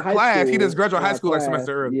in our class. He just graduated high school like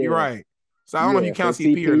semester early. Yeah. You're right. So I don't know if you count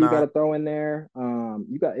CP or not. You got to throw in there.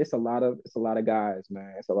 It's a lot of guys,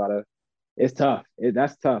 man. It's tough.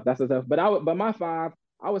 That's tough. That's a tough. But my 5,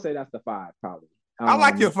 I would say that's the 5 probably. I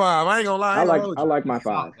like your 5. I ain't gonna lie. I like my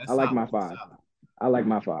 5. I like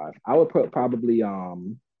my 5. I would put probably I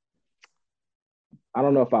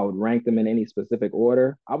don't know if I would rank them in any specific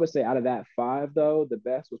order. I would say out of that 5 though, the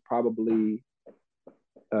best was probably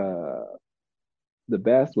I'm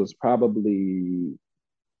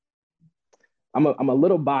a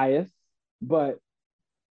little biased, but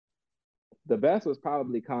the best was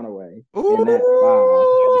probably Conaway in that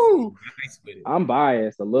 5. I'm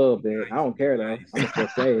biased a little bit. I don't care though. I'm just gonna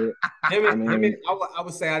say it. I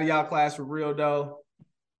would say out of y'all class for real though,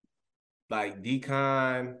 like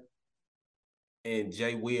D-Con and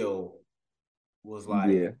Jay Will was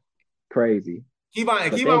like crazy.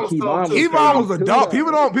 Kevon was a dog.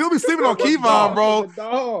 People be sleeping on Kevon,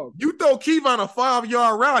 bro. You throw Kevon a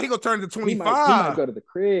 5-yard route, he gonna turn into 25. He might go to the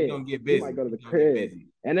crib. He gonna get busy. He might go to the crib.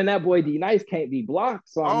 And then that boy D Nice can't be blocked.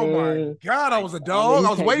 So my God, I was a dog. I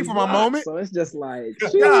was waiting for my moment. So it's just like,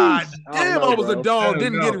 God damn, I was a dog.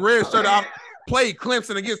 Didn't get red shirt out. Played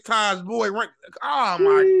Clemson against Ty's boy. I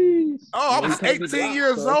was 18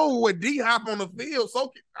 years old with D Hop on the field.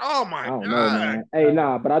 So, my God. Know, man. Hey,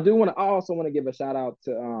 but I do also want to give a shout out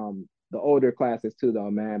to the older classes too,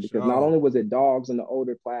 though, man, because not only was it dogs in the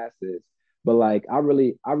older classes, but like I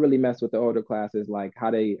really mess with the older classes, like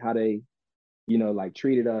how they like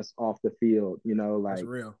treated us off the field, like that's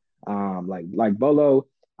real. Like Bolo,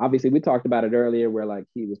 obviously we talked about it earlier where like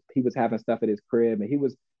he was having stuff at his crib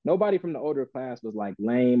and nobody from the older class was like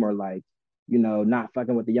lame or like, not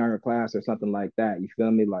fucking with the younger class or something like that. You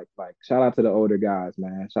feel me? Like shout out to the older guys,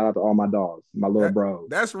 man. Shout out to all my dogs, my little bros.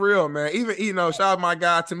 That's real, man. Even, shout out my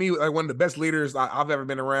guy, to me, like one of the best leaders I've ever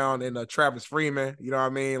been around in Travis Freeman. You know what I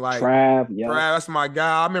mean? Like Trav, that's my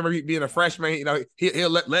guy. I remember being a freshman, he'll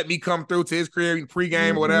let me come through to his crib in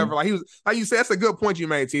pregame or whatever. Like he was, like you said, that's a good point you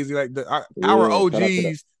made, Teezy. Like our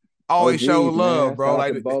OGs always show love, man. Bro. Shout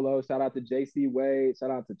out to Bolo, shout out to JC Wade,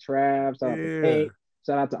 shout out to Trav, shout out to Pink,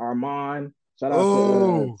 shout out to Armand, Shout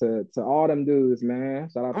out to all them dudes, man.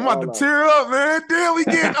 Shout out I'm to about all to of them. tear up, man. Damn, we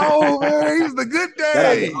getting old, man. He was the good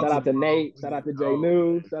days. Shout out to Nate. Shout out to Jay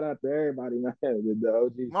New. Shout out to everybody, man. The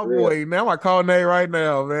OGs. My boy, now I call Nate right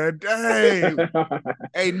now, man. Dang.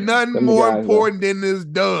 Ain't nothing Them more guys, important than this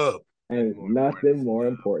dub. Ain't nothing more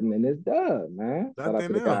important than this dub, man. Shout out to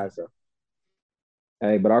the guys, though.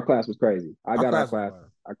 Hey, but our class was crazy. I got our class.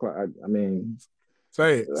 I mean,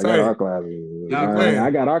 say it. I got our class.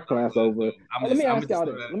 I got our class over. Let me ask y'all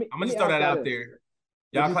this. I'm gonna just throw that out there.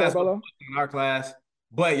 Y'all class was in our class,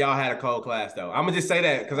 but y'all had a cold class though. I'm gonna just say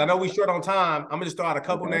that because I know we short on time. I'm gonna just throw out a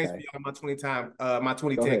couple names for y'all in my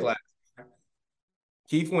 2010 class.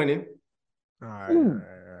 Keith Winning. All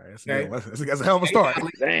right. That's a hell of a start.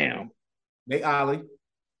 Damn. Nate Ollie.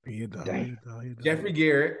 Jeffrey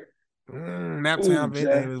Garrett. Naptown Ben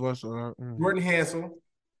Davis was Jordan Hansel.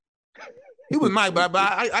 He was nice, but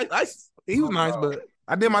he was nice, but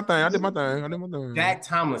I did my thing. Jack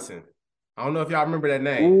Tomlinson. I don't know if y'all remember that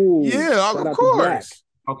name. Ooh, yeah, of course.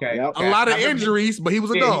 Okay. A lot of injuries, but he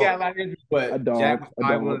was a dog. He got a lot of injuries, but Jack was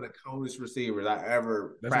probably one of the coldest receivers I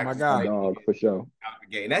ever practiced. That's my guy. Dog, for sure.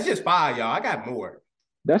 And that's just 5, y'all. I got more.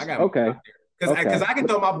 That's okay. Because I can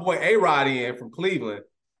throw my boy A-Rod in from Cleveland.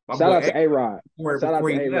 Shout out to A-Rod. Before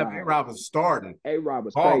he left, A-Rod was starting. A-Rod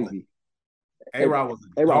was crazy. A-Rod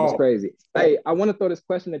was crazy. Hey, I want to throw this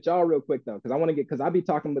question at y'all real quick though, because I be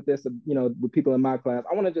talking with this, with people in my class.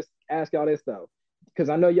 I want to just ask y'all this though, because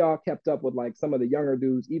I know y'all kept up with like some of the younger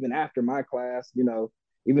dudes even after my class,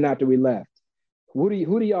 even after we left. Who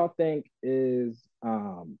do y'all think is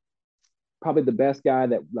probably the best guy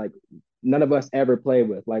that like none of us ever played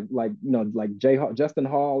with, like Justin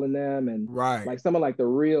Hall and them, and like some of like the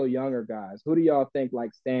real younger guys? Who do y'all think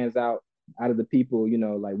like stands out of the people,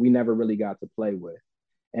 like we never really got to play with?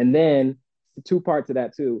 And then the 2 parts of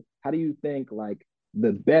that too, how do you think like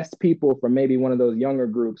the best people from maybe one of those younger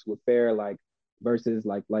groups would fare like versus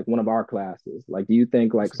like one of our classes? Like, do you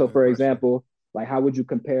think like, so for example, like how would you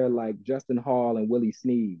compare like Justin Hall and Willie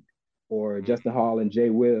Sneed, or Justin Hall and Jay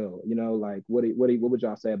Will? Like what would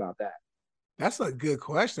y'all say about that? That's a good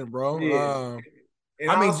question, bro. Yeah.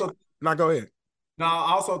 Go ahead. No,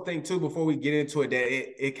 I also think too, before we get into it, that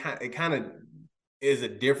it kind of is a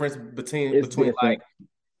difference between like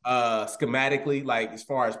schematically, like as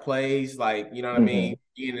far as plays, like, you know what I mean,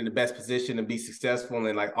 being in the best position to be successful,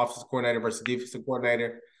 and like offensive coordinator versus defensive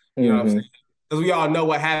coordinator. You know what I'm saying? Because we all know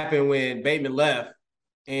what happened when Bateman left.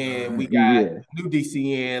 And we got new DC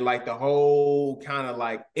in, like the whole kind of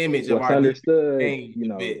like image of our understood,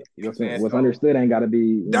 what's understood ain't got to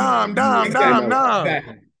be dom.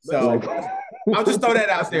 Exactly. So I'll just throw that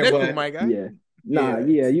out there. But my guy.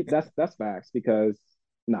 That's facts, because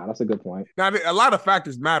that's a good point. Now a lot of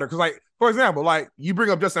factors matter, because like, for example, like you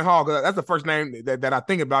bring up Justin Hall, because that's the first name that I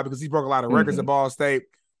think about, because he broke a lot of records at Ball State.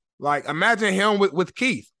 Like imagine him with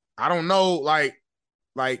Keith. I don't know, like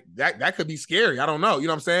that could be scary. I don't know. You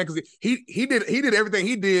know what I'm saying? Because he did everything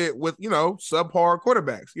he did with, subpar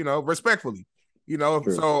quarterbacks, respectfully. True.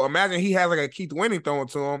 So imagine he has like a Keith Winning thrown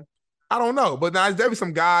to him. I don't know. But there'll be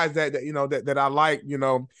some guys that I like,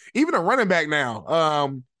 even a running back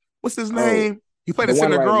now. What's his name? He played in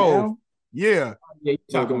Center Grove. Now? Yeah. Yeah, you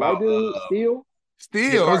talking about Steele?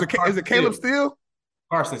 Steele. Is it Caleb Steele?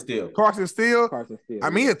 Carson Steele. I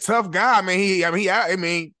mean, a tough guy. I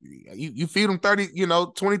mean, you feed him 30,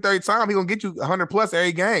 20, 30 times, he's gonna get you 100 plus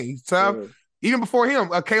every game. He's tough. Sure. Even before him,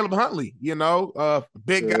 Caleb Huntley,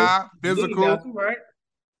 big guy, physical. Right?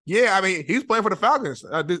 Yeah, I mean, he's playing for the Falcons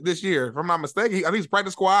this year, if I'm not mistaken. I think he's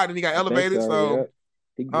practice squad and he got elevated. So yeah.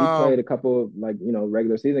 He played a couple of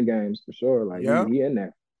regular season games for sure. Like he in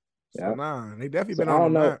there. Yeah, so, they definitely been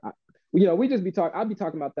on the map. We just be talking. I'll be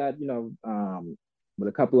talking about that. With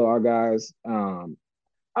a couple of our guys. I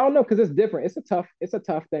don't know, because it's different. It's a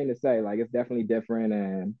tough thing to say. Like, it's definitely different.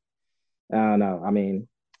 And I don't know. I mean,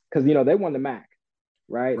 because they won the MAC,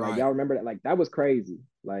 right? Like, y'all remember that? Like, that was crazy.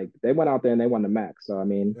 Like, they went out there and they won the MAC. So I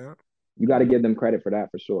mean, you got to give them credit for that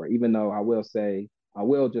for sure. Even though I will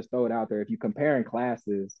just throw it out there. If you comparing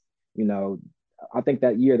classes, I think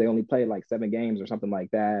that year they only played like 7 games or something like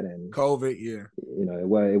that, and COVID, yeah,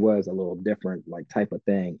 it was a little different like type of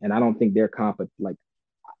thing. And I don't think they're like.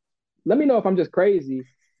 Let me know if I'm just crazy.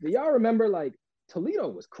 Do y'all remember like Toledo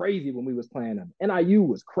was crazy when we was playing them? NIU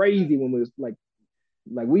was crazy when we was like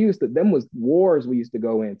we used to. Them was wars we used to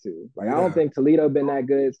go into. Like I don't think Toledo been that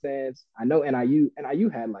good since. I know NIU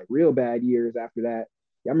had like real bad years after that.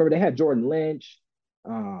 Y'all remember they had Jordan Lynch.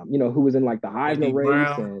 Who was in like the Heisman race,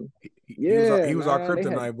 Brown. and he was our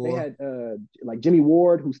kryptonite boy. They had like Jimmy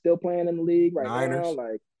Ward, who's still playing in the league right Niners. now.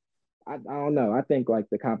 Like I don't know. I think like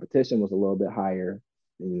the competition was a little bit higher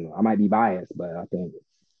I might be biased, but I think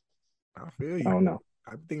I feel I you. don't know.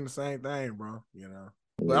 I'm thinking the same thing, bro.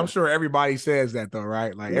 But I'm Yeah. sure everybody says that though,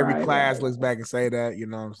 right? Like every class looks back and say that. You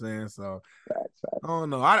know what I'm saying? So Facts. I don't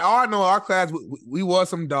know. I know our class. We was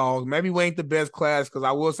some dogs. Maybe we ain't the best class because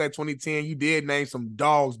I will say 2010. You did name some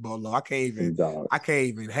dogs, Bolo. I can't even. Some dogs. I can't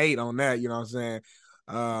even hate on that. You know what I'm saying?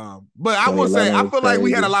 But I will say 2011 I was feel like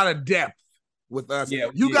we had a crazy. lot of depth with us. Yeah,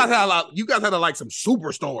 You guys had a lot. You guys had like some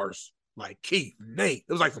superstars like Keith, Nate.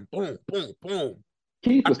 It was like some boom, boom, boom.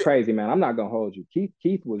 Keith was crazy, man. I'm not gonna hold you.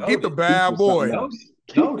 Keith was Keith the bad boy. something else.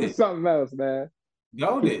 Keith was something else, man.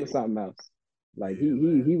 Goated. Keith was something else. Like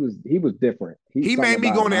Yeah, he was different. He made me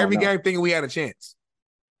go into every game thinking we had a chance.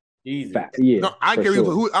 Easy. Yeah, no, I don't care sure.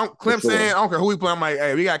 who Clemson. I don't care who we play. I'm like,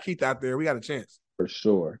 hey, we got Keith out there. We got a chance. For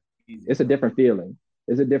sure. It's a different feeling.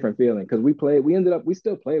 It's a different feeling because we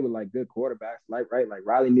still played with like good quarterbacks, like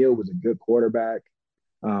Riley Neal was a good quarterback.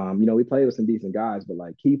 We played with some decent guys, but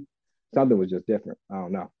like Keith, something was just different. I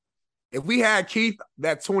don't know. If we had Keith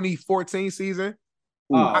that 2014 season,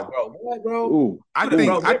 bro, what, bro? Ooh, I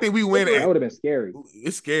think we win. That would have been scary.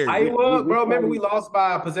 It's scary. Iowa, bro. Remember we lost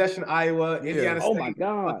by a possession. Iowa, Yeah. Indiana State. Oh my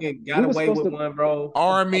God, got away with one, bro.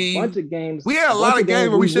 Army, a bunch of games. We had a lot of games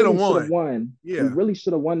where we should have won. Yeah, we really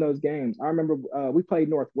should have won those games. I remember we played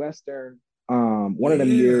Northwestern one of them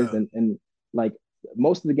years, and like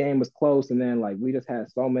most of the game was close, and then like we just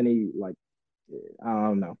had so many like. I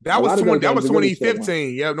don't know. That was 2015.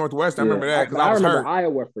 Really yeah, Northwestern. I remember that because I was remember hurt.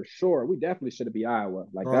 Iowa for sure. We definitely should have beat Iowa.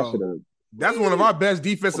 Like that should have. That's one of our best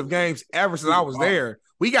defensive games ever since I was there.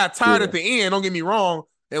 We got tired at the end. Don't get me wrong,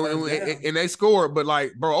 and they scored, but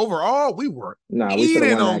like, bro, overall we were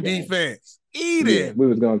eating on defense. Eating. Yeah, we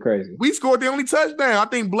was going crazy. We scored the only touchdown. I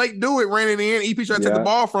think Blake Dewitt ran it in. EP tried to take the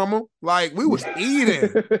ball from him. Like, we was eating.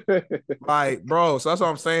 Like, bro, so that's what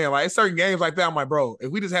I'm saying. Like, it's certain games like that, I'm like, bro,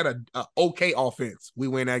 if we just had a okay offense, we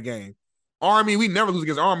win that game. Army, we never lose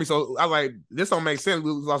against Army. So I was like, this don't make sense.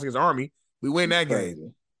 We lost against Army. We win that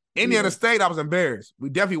game. Indiana State, I was embarrassed. We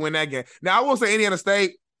definitely win that game. Now, I will say Indiana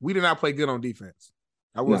State, we did not play good on defense.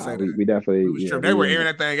 I will say that. We definitely. We was tripping. They were airing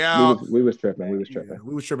that thing out. We was tripping. We was tripping.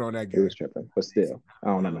 We was tripping on that game. We was tripping. But still, I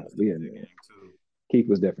don't know. Keith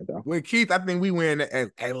was different, though. With Keith, I think we win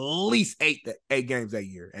at least eight games that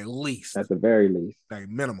year. At least. At the very least. Like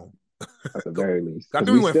minimum. At the very least. I think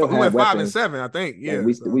we went 5-7, I think. Yeah.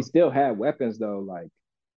 We still had weapons, though. Like,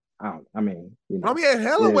 we had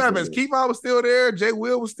hella weapons. Keith was still there. Jay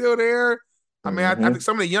Will was still there. I mean, I think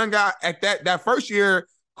some of the young guys at that first year,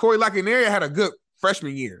 Corey Lacanaria had a good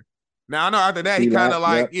freshman year. Now I know after that he kind of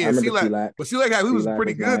like C-Lac, but C-Lac was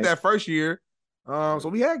pretty good that first year. So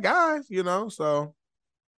we had guys, So,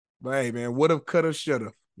 but hey, man, would have, could have, should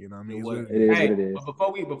have. You know what I mean? It is.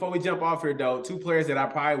 But before we jump off here, though, two players that I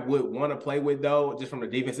probably would want to play with, though, just from the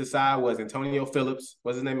defensive side, was Antonio Phillips.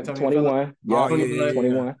 What's his name? Antonio 21. Phillips? Yeah,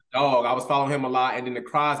 21. Dog, I was following him a lot, and then the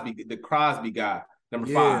Crosby guy,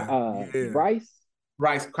 number 5.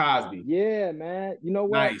 Bryce Crosby. Yeah, man. You know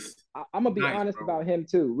what? Nice. I'm gonna be honest about him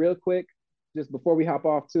too, real quick, just before we hop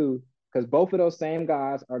off too, because both of those same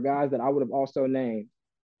guys are guys that I would have also named.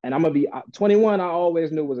 And I'm gonna be 21. I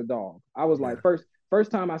always knew was a dog. I was like first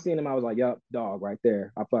time I seen him, I was like, "Yup, dog right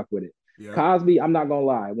there. I fuck with it." Yeah. Cosby, I'm not gonna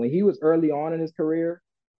lie. When he was early on in his career,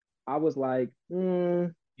 I was like,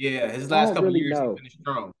 his last couple years he finished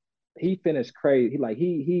strong. He finished crazy.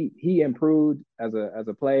 He improved as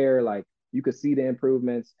a player. Like, you could see the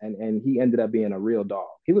improvements, and he ended up being a real dog.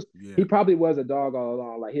 He probably was a dog all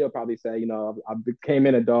along. Like, he'll probably say, I became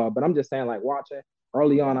in a dog, but I'm just saying, like, watching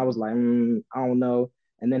early on, I was like, I don't know.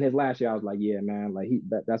 And then his last year, I was like, yeah, man, like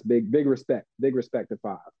that's big respect to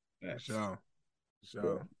 5. Yeah, sure.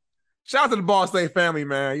 Shout out to the Ball State family,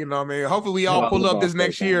 man. You know what I mean? Hopefully we all pull up this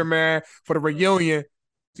next year, man, for the reunion.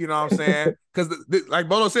 You know what I'm saying? Because like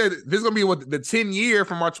Bolo said, this is gonna be the 10-year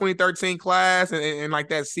from our 2013 class and like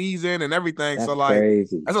that season and everything. That's so like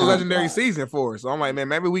crazy. That's a legendary season for us. So I'm like, man,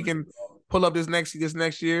 maybe we can pull up this next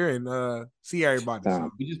year and see everybody. So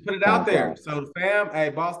we just put it out there. So the fam, hey,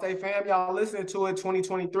 Ball State fam, y'all listening to it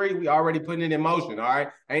 2023. We already putting it in motion. All right.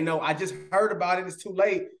 I just heard about it. It's too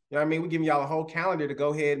late. You know what I mean? We giving y'all a whole calendar to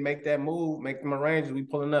go ahead and make that move, make them arrangements. We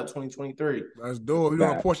pulling up 2023. Let's do it. We're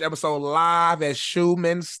doing a Porsche episode live at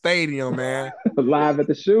Schumann Stadium, man. Live at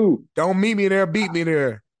the shoe. Don't meet me there, beat me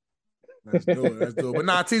there. Let's do it. But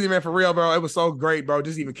nah, Teezy, man, for real, bro. It was so great, bro.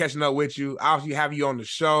 Just even catching up with you. Obviously, have you on the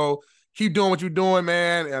show. Keep doing what you're doing,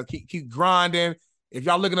 man. Keep grinding. If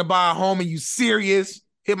y'all looking to buy a home and you serious,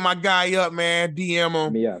 hit my guy up, man. DM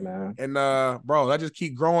him. Me up, man. And bro, I just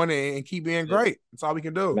keep growing and keep being great. That's all we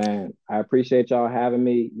can do. Man, I appreciate y'all having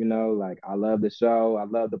me. Like, I love the show. I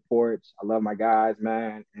love the porch. I love my guys,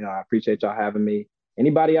 man. I appreciate y'all having me.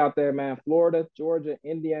 Anybody out there, man, Florida, Georgia,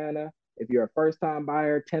 Indiana, if you're a first-time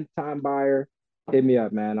buyer, 10th-time buyer, hit me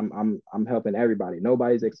up, man. I'm helping everybody.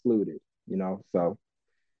 Nobody's excluded, so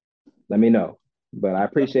let me know. But I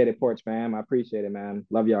appreciate it, Porch fam. I appreciate it, man.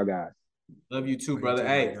 Love y'all guys. Love you too, brother.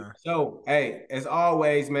 Hey, as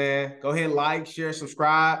always, man, go ahead, like, share,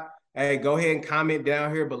 subscribe. Hey, go ahead and comment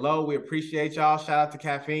down here below. We appreciate y'all. Shout out to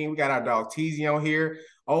Caffeine. We got our dog Teezy on here.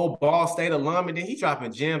 Old Ball State alum, and then he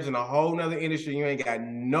dropping gems in a whole nother industry you ain't got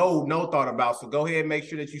no thought about. So go ahead and make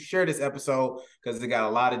sure that you share this episode because it got a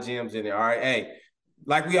lot of gems in there. All right. Hey,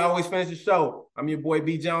 like we always finish the show, I'm your boy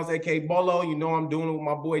B Jones, aka Bolo. You know I'm doing it with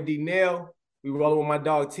my boy D Nail. We rolling with my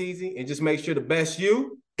dog Teezy, and just make sure the best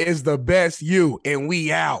you is the best you, and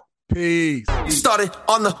we out. Peace. Started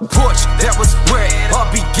on the porch, that was where it all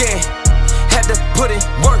began. Had to put in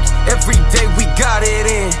work, every day we got it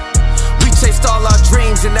in. We chased all our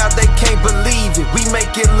dreams and now they can't believe it. We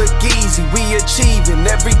make it look easy, we achieving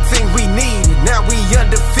everything we needed. Now we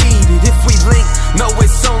undefeated. If we link, no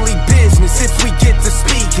it's only business. If we get to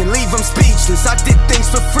speak and leave them speechless. I did things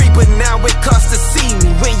for free but now it costs to see me.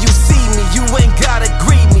 When you see me, you ain't gotta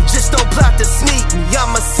greet me. Just don't plot to sneak me,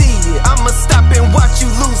 I'ma see it. I'ma stop and watch you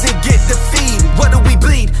lose and get defeated. What do we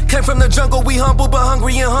bleed? Came from the jungle, we humble but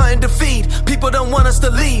hungry and hunting to feed. People don't want us to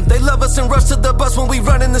leave, they love us and rush to the bus when we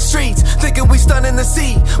run in the streets. Thinking we stunning the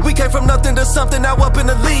sea. We came from nothing to something, now up in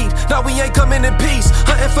the lead. Now we ain't coming in peace,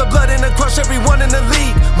 hunting for blood and to crush everyone in the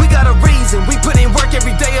league. We got a reason, we put in work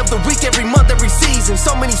every day of the week, every month, every season.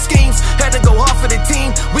 So many schemes, had to go hard for the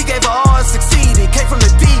team. We gave our all and succeeded, came from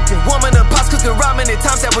the deep end. Warming up pots, cooking ramen at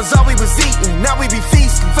times, that was all we was eating. Now we be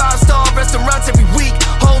feasting, 5-star restaurants every week.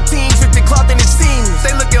 Whole team dripped in cloth and it's seamless.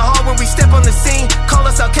 They looking hard when we step on the scene. Call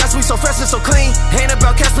us outcasts, we so fresh and so clean. Ain't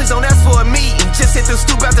about cash, please don't ask for a meeting. Just hit the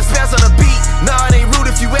stoop out the spaz on the beat. Nah, it ain't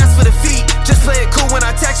rude if you ask for the feet. Just play it cool when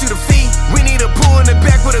I tax you the fee. We need a pool in the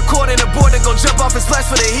back with a cord and a board to go jump off and splash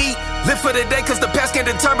for the heat. Live for the day cause the past can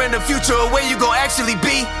determine the future or where you gon' actually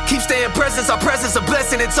be. Keep staying present, our presence a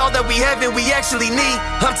blessing. It's all that we have and we actually need.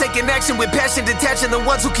 I'm taking action with passion, detaching the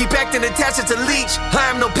ones who keep acting attached to leech. I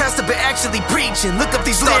am no pastor but actually preaching. Look up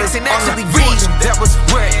these lyrics and actually read them. That was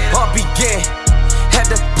where it all began. Had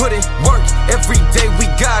to put in work, every day we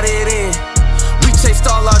got it in. We chased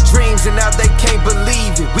all our dreams and now they can't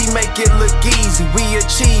believe it. We make it look easy, we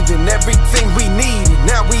achieving everything we needed.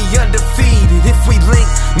 Now we undefeated. If we link,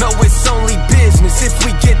 no it's only business. If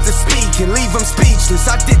we get to speak and leave them speechless.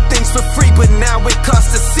 I did things for free but now it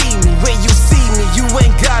costs to see me. When you see me, you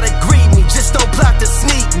ain't gotta greet me. Just don't plot to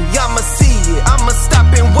sneak me, I'ma see it. I'ma stop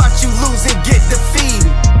and watch you lose and get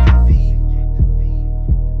defeated.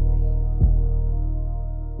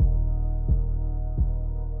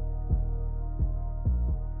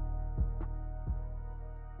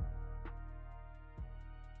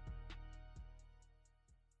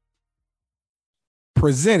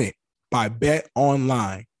 Presented by Bet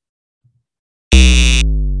Online.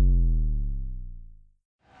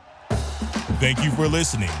 Thank you for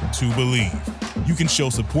listening to Believe. You can show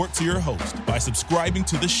support to your host by subscribing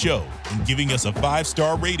to the show and giving us a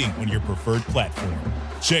 5-star rating on your preferred platform.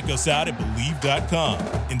 Check us out at Believe.com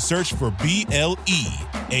and search for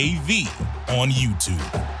BLEAV on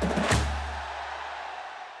YouTube.